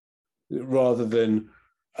this. Rather than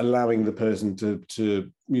allowing the person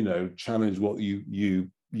to challenge what you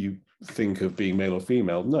think of being male or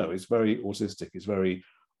female. No, it's very autistic. It's very,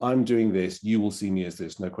 I'm doing this, you will see me as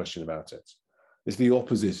this, no question about it. It's the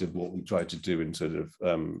opposite of what we try to do in sort of,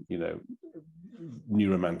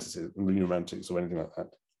 new romantics or anything like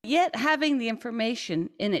that. Yet having the information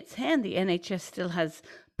in its hand, the NHS still has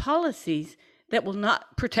policies that will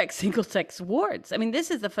not protect single-sex wards. I mean, this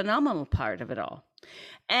is the phenomenal part of it all.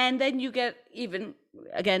 And then you get even,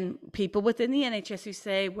 again, people within the NHS who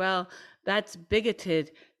say, well, that's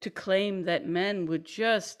bigoted to claim that men would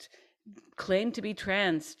just claim to be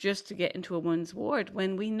trans just to get into a woman's ward,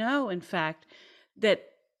 when we know, in fact, that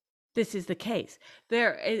this is the case.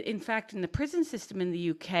 There, in fact, in the prison system in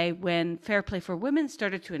the UK, when Fair Play for Women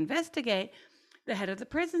started to investigate, the head of the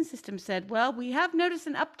prison system said, well, we have noticed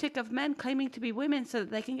an uptick of men claiming to be women so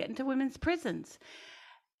that they can get into women's prisons.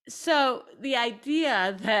 So the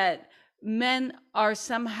idea that men are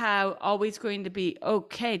somehow always going to be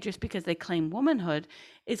okay just because they claim womanhood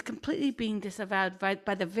is completely being disavowed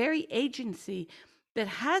by the very agency that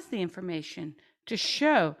has the information to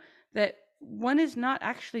show that one is not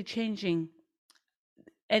actually changing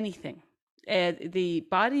anything. The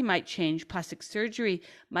body might change. Plastic surgery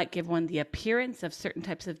might give one the appearance of certain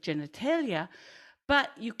types of genitalia, but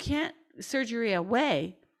you can't surgery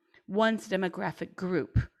away one's demographic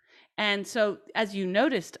group. And so, as you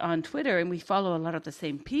noticed on Twitter, and we follow a lot of the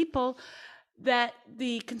same people, that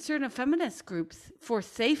the concern of feminist groups for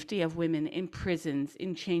safety of women in prisons,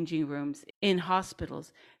 in changing rooms, in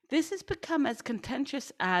hospitals, this has become as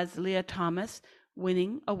contentious as Leah Thomas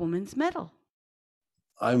winning a women's medal.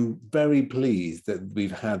 I'm very pleased that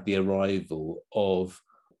we've had the arrival of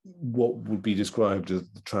what would be described as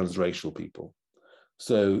the transracial people.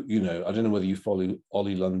 So, I don't know whether you follow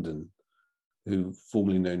Ollie London, who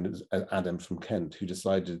formerly known as Adam from Kent, who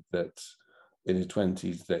decided that in his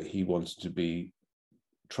 20s that he wanted to be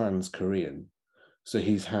trans-Korean. So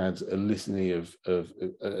he's had a litany of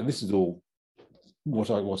this is all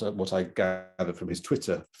what I gathered from his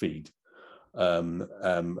Twitter feed.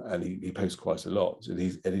 And he posts quite a lot, and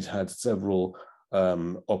he's had several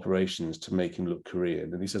operations to make him look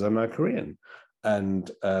Korean, and he says, I'm now Korean,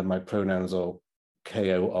 and my pronouns are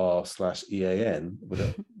KOR/EAN, which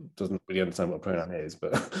doesn't really understand what a pronoun is,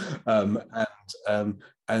 but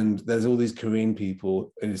and there's all these Korean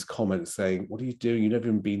people in his comments saying, what are you doing? You've never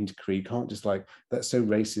even been to Korea. You can't just that's so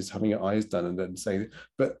racist, having your eyes done, and then saying,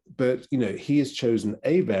 but he has chosen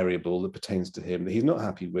a variable that pertains to him that he's not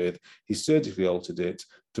happy with. He's surgically altered it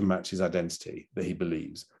to match his identity that he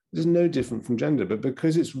believes. It is no different from gender, but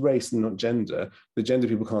because it's race and not gender, the gender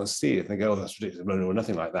people can't see it. They go, oh, that's ridiculous. No,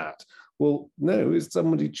 nothing like that. Well, no, it's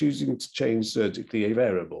somebody choosing to change surgically a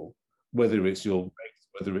variable, whether it's your race,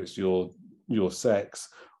 whether it's your sex,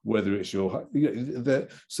 whether it's your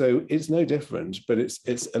so it's no different, but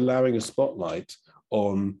it's allowing a spotlight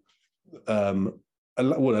on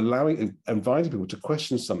inviting people to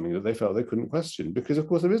question something that they felt they couldn't question, because of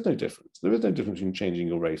course there is no difference. There is no difference between changing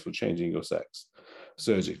your race or changing your sex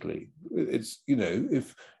surgically. It's,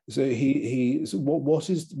 if so what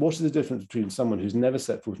is the difference between someone who's never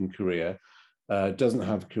set foot in Korea, doesn't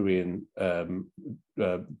have Korean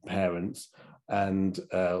parents, and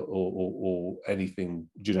or anything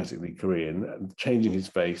genetically Korean, changing his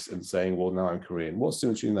face and saying, well, now I'm Korean? What's the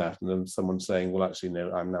difference between that and then someone saying, well, actually,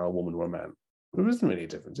 no, I'm now a woman or a man? There isn't really a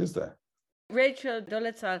difference, is there? Rachel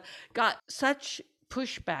Dolezal got such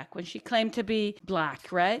pushback when she claimed to be Black,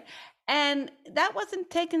 right? And that wasn't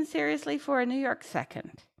taken seriously for a New York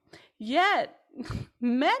second. Yet,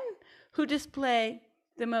 men who display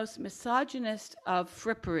the most misogynist of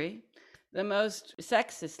frippery, the most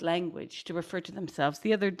sexist language to refer to themselves.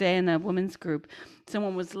 The other day in a women's group,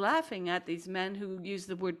 someone was laughing at these men who use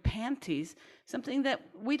the word panties, something that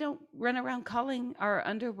we don't run around calling our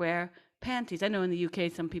underwear panties. I know in the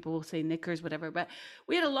UK some people will say knickers, whatever, but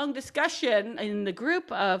we had a long discussion in the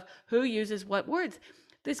group of who uses what words.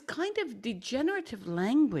 This kind of degenerative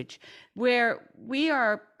language where we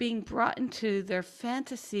are being brought into their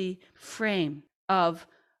fantasy frame of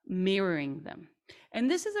mirroring them. And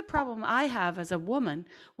this is a problem I have as a woman.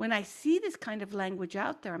 When I see this kind of language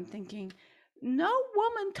out there, I'm thinking, no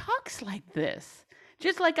woman talks like this.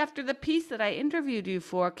 Just like after the piece that I interviewed you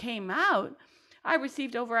for came out, I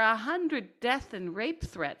received over 100 death and rape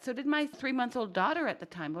threats. So did my 3-month-old daughter at the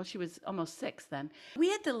time. Well, she was almost 6 then. We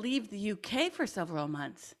had to leave the UK for several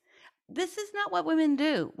months. This is not what women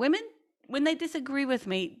do. Women, when they disagree with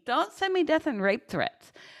me, don't send me death and rape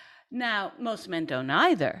threats. Now, most men don't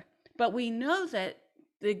either. But we know that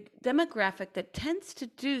the demographic that tends to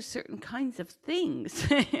do certain kinds of things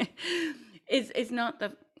is not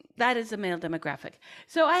that is a male demographic.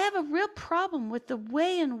 So I have a real problem with the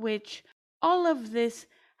way in which all of this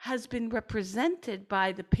has been represented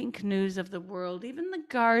by the pink news of the world, even The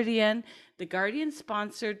Guardian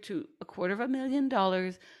sponsored to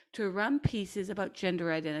 $250,000 to run pieces about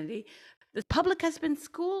gender identity. The public has been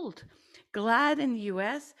schooled. GLAAD in the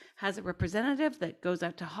US has a representative that goes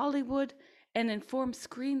out to Hollywood and informs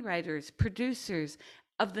screenwriters, producers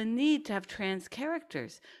of the need to have trans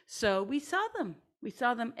characters. So we saw them. We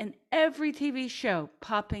saw them in every TV show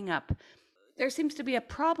popping up. There seems to be a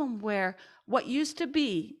problem where what used to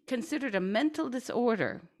be considered a mental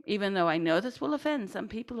disorder, even though I know this will offend some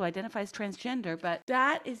people who identify as transgender, but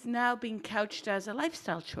that is now being couched as a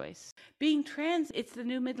lifestyle choice. Being trans, it's the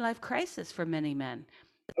new midlife crisis for many men.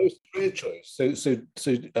 Oh, it's a career choice.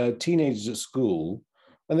 So teenagers at school,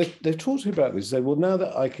 and they've talked to me about this. Say, well, now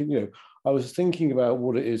that I can, I was thinking about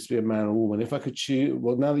what it is to be a man or woman. If I could choose,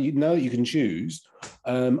 well, now that you can choose,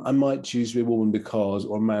 I might choose to be a woman because,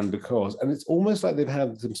 or a man because. And it's almost like they've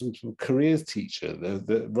had some sort of careers teacher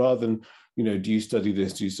that rather than, do you study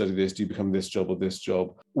this? Do you study this? Do you become this job or this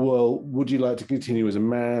job? Well, would you like to continue as a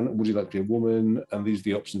man? Would you like to be a woman? And these are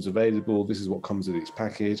the options available. This is what comes with each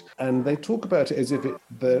package. And they talk about it as if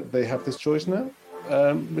they have this choice now,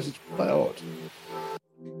 which is quite odd.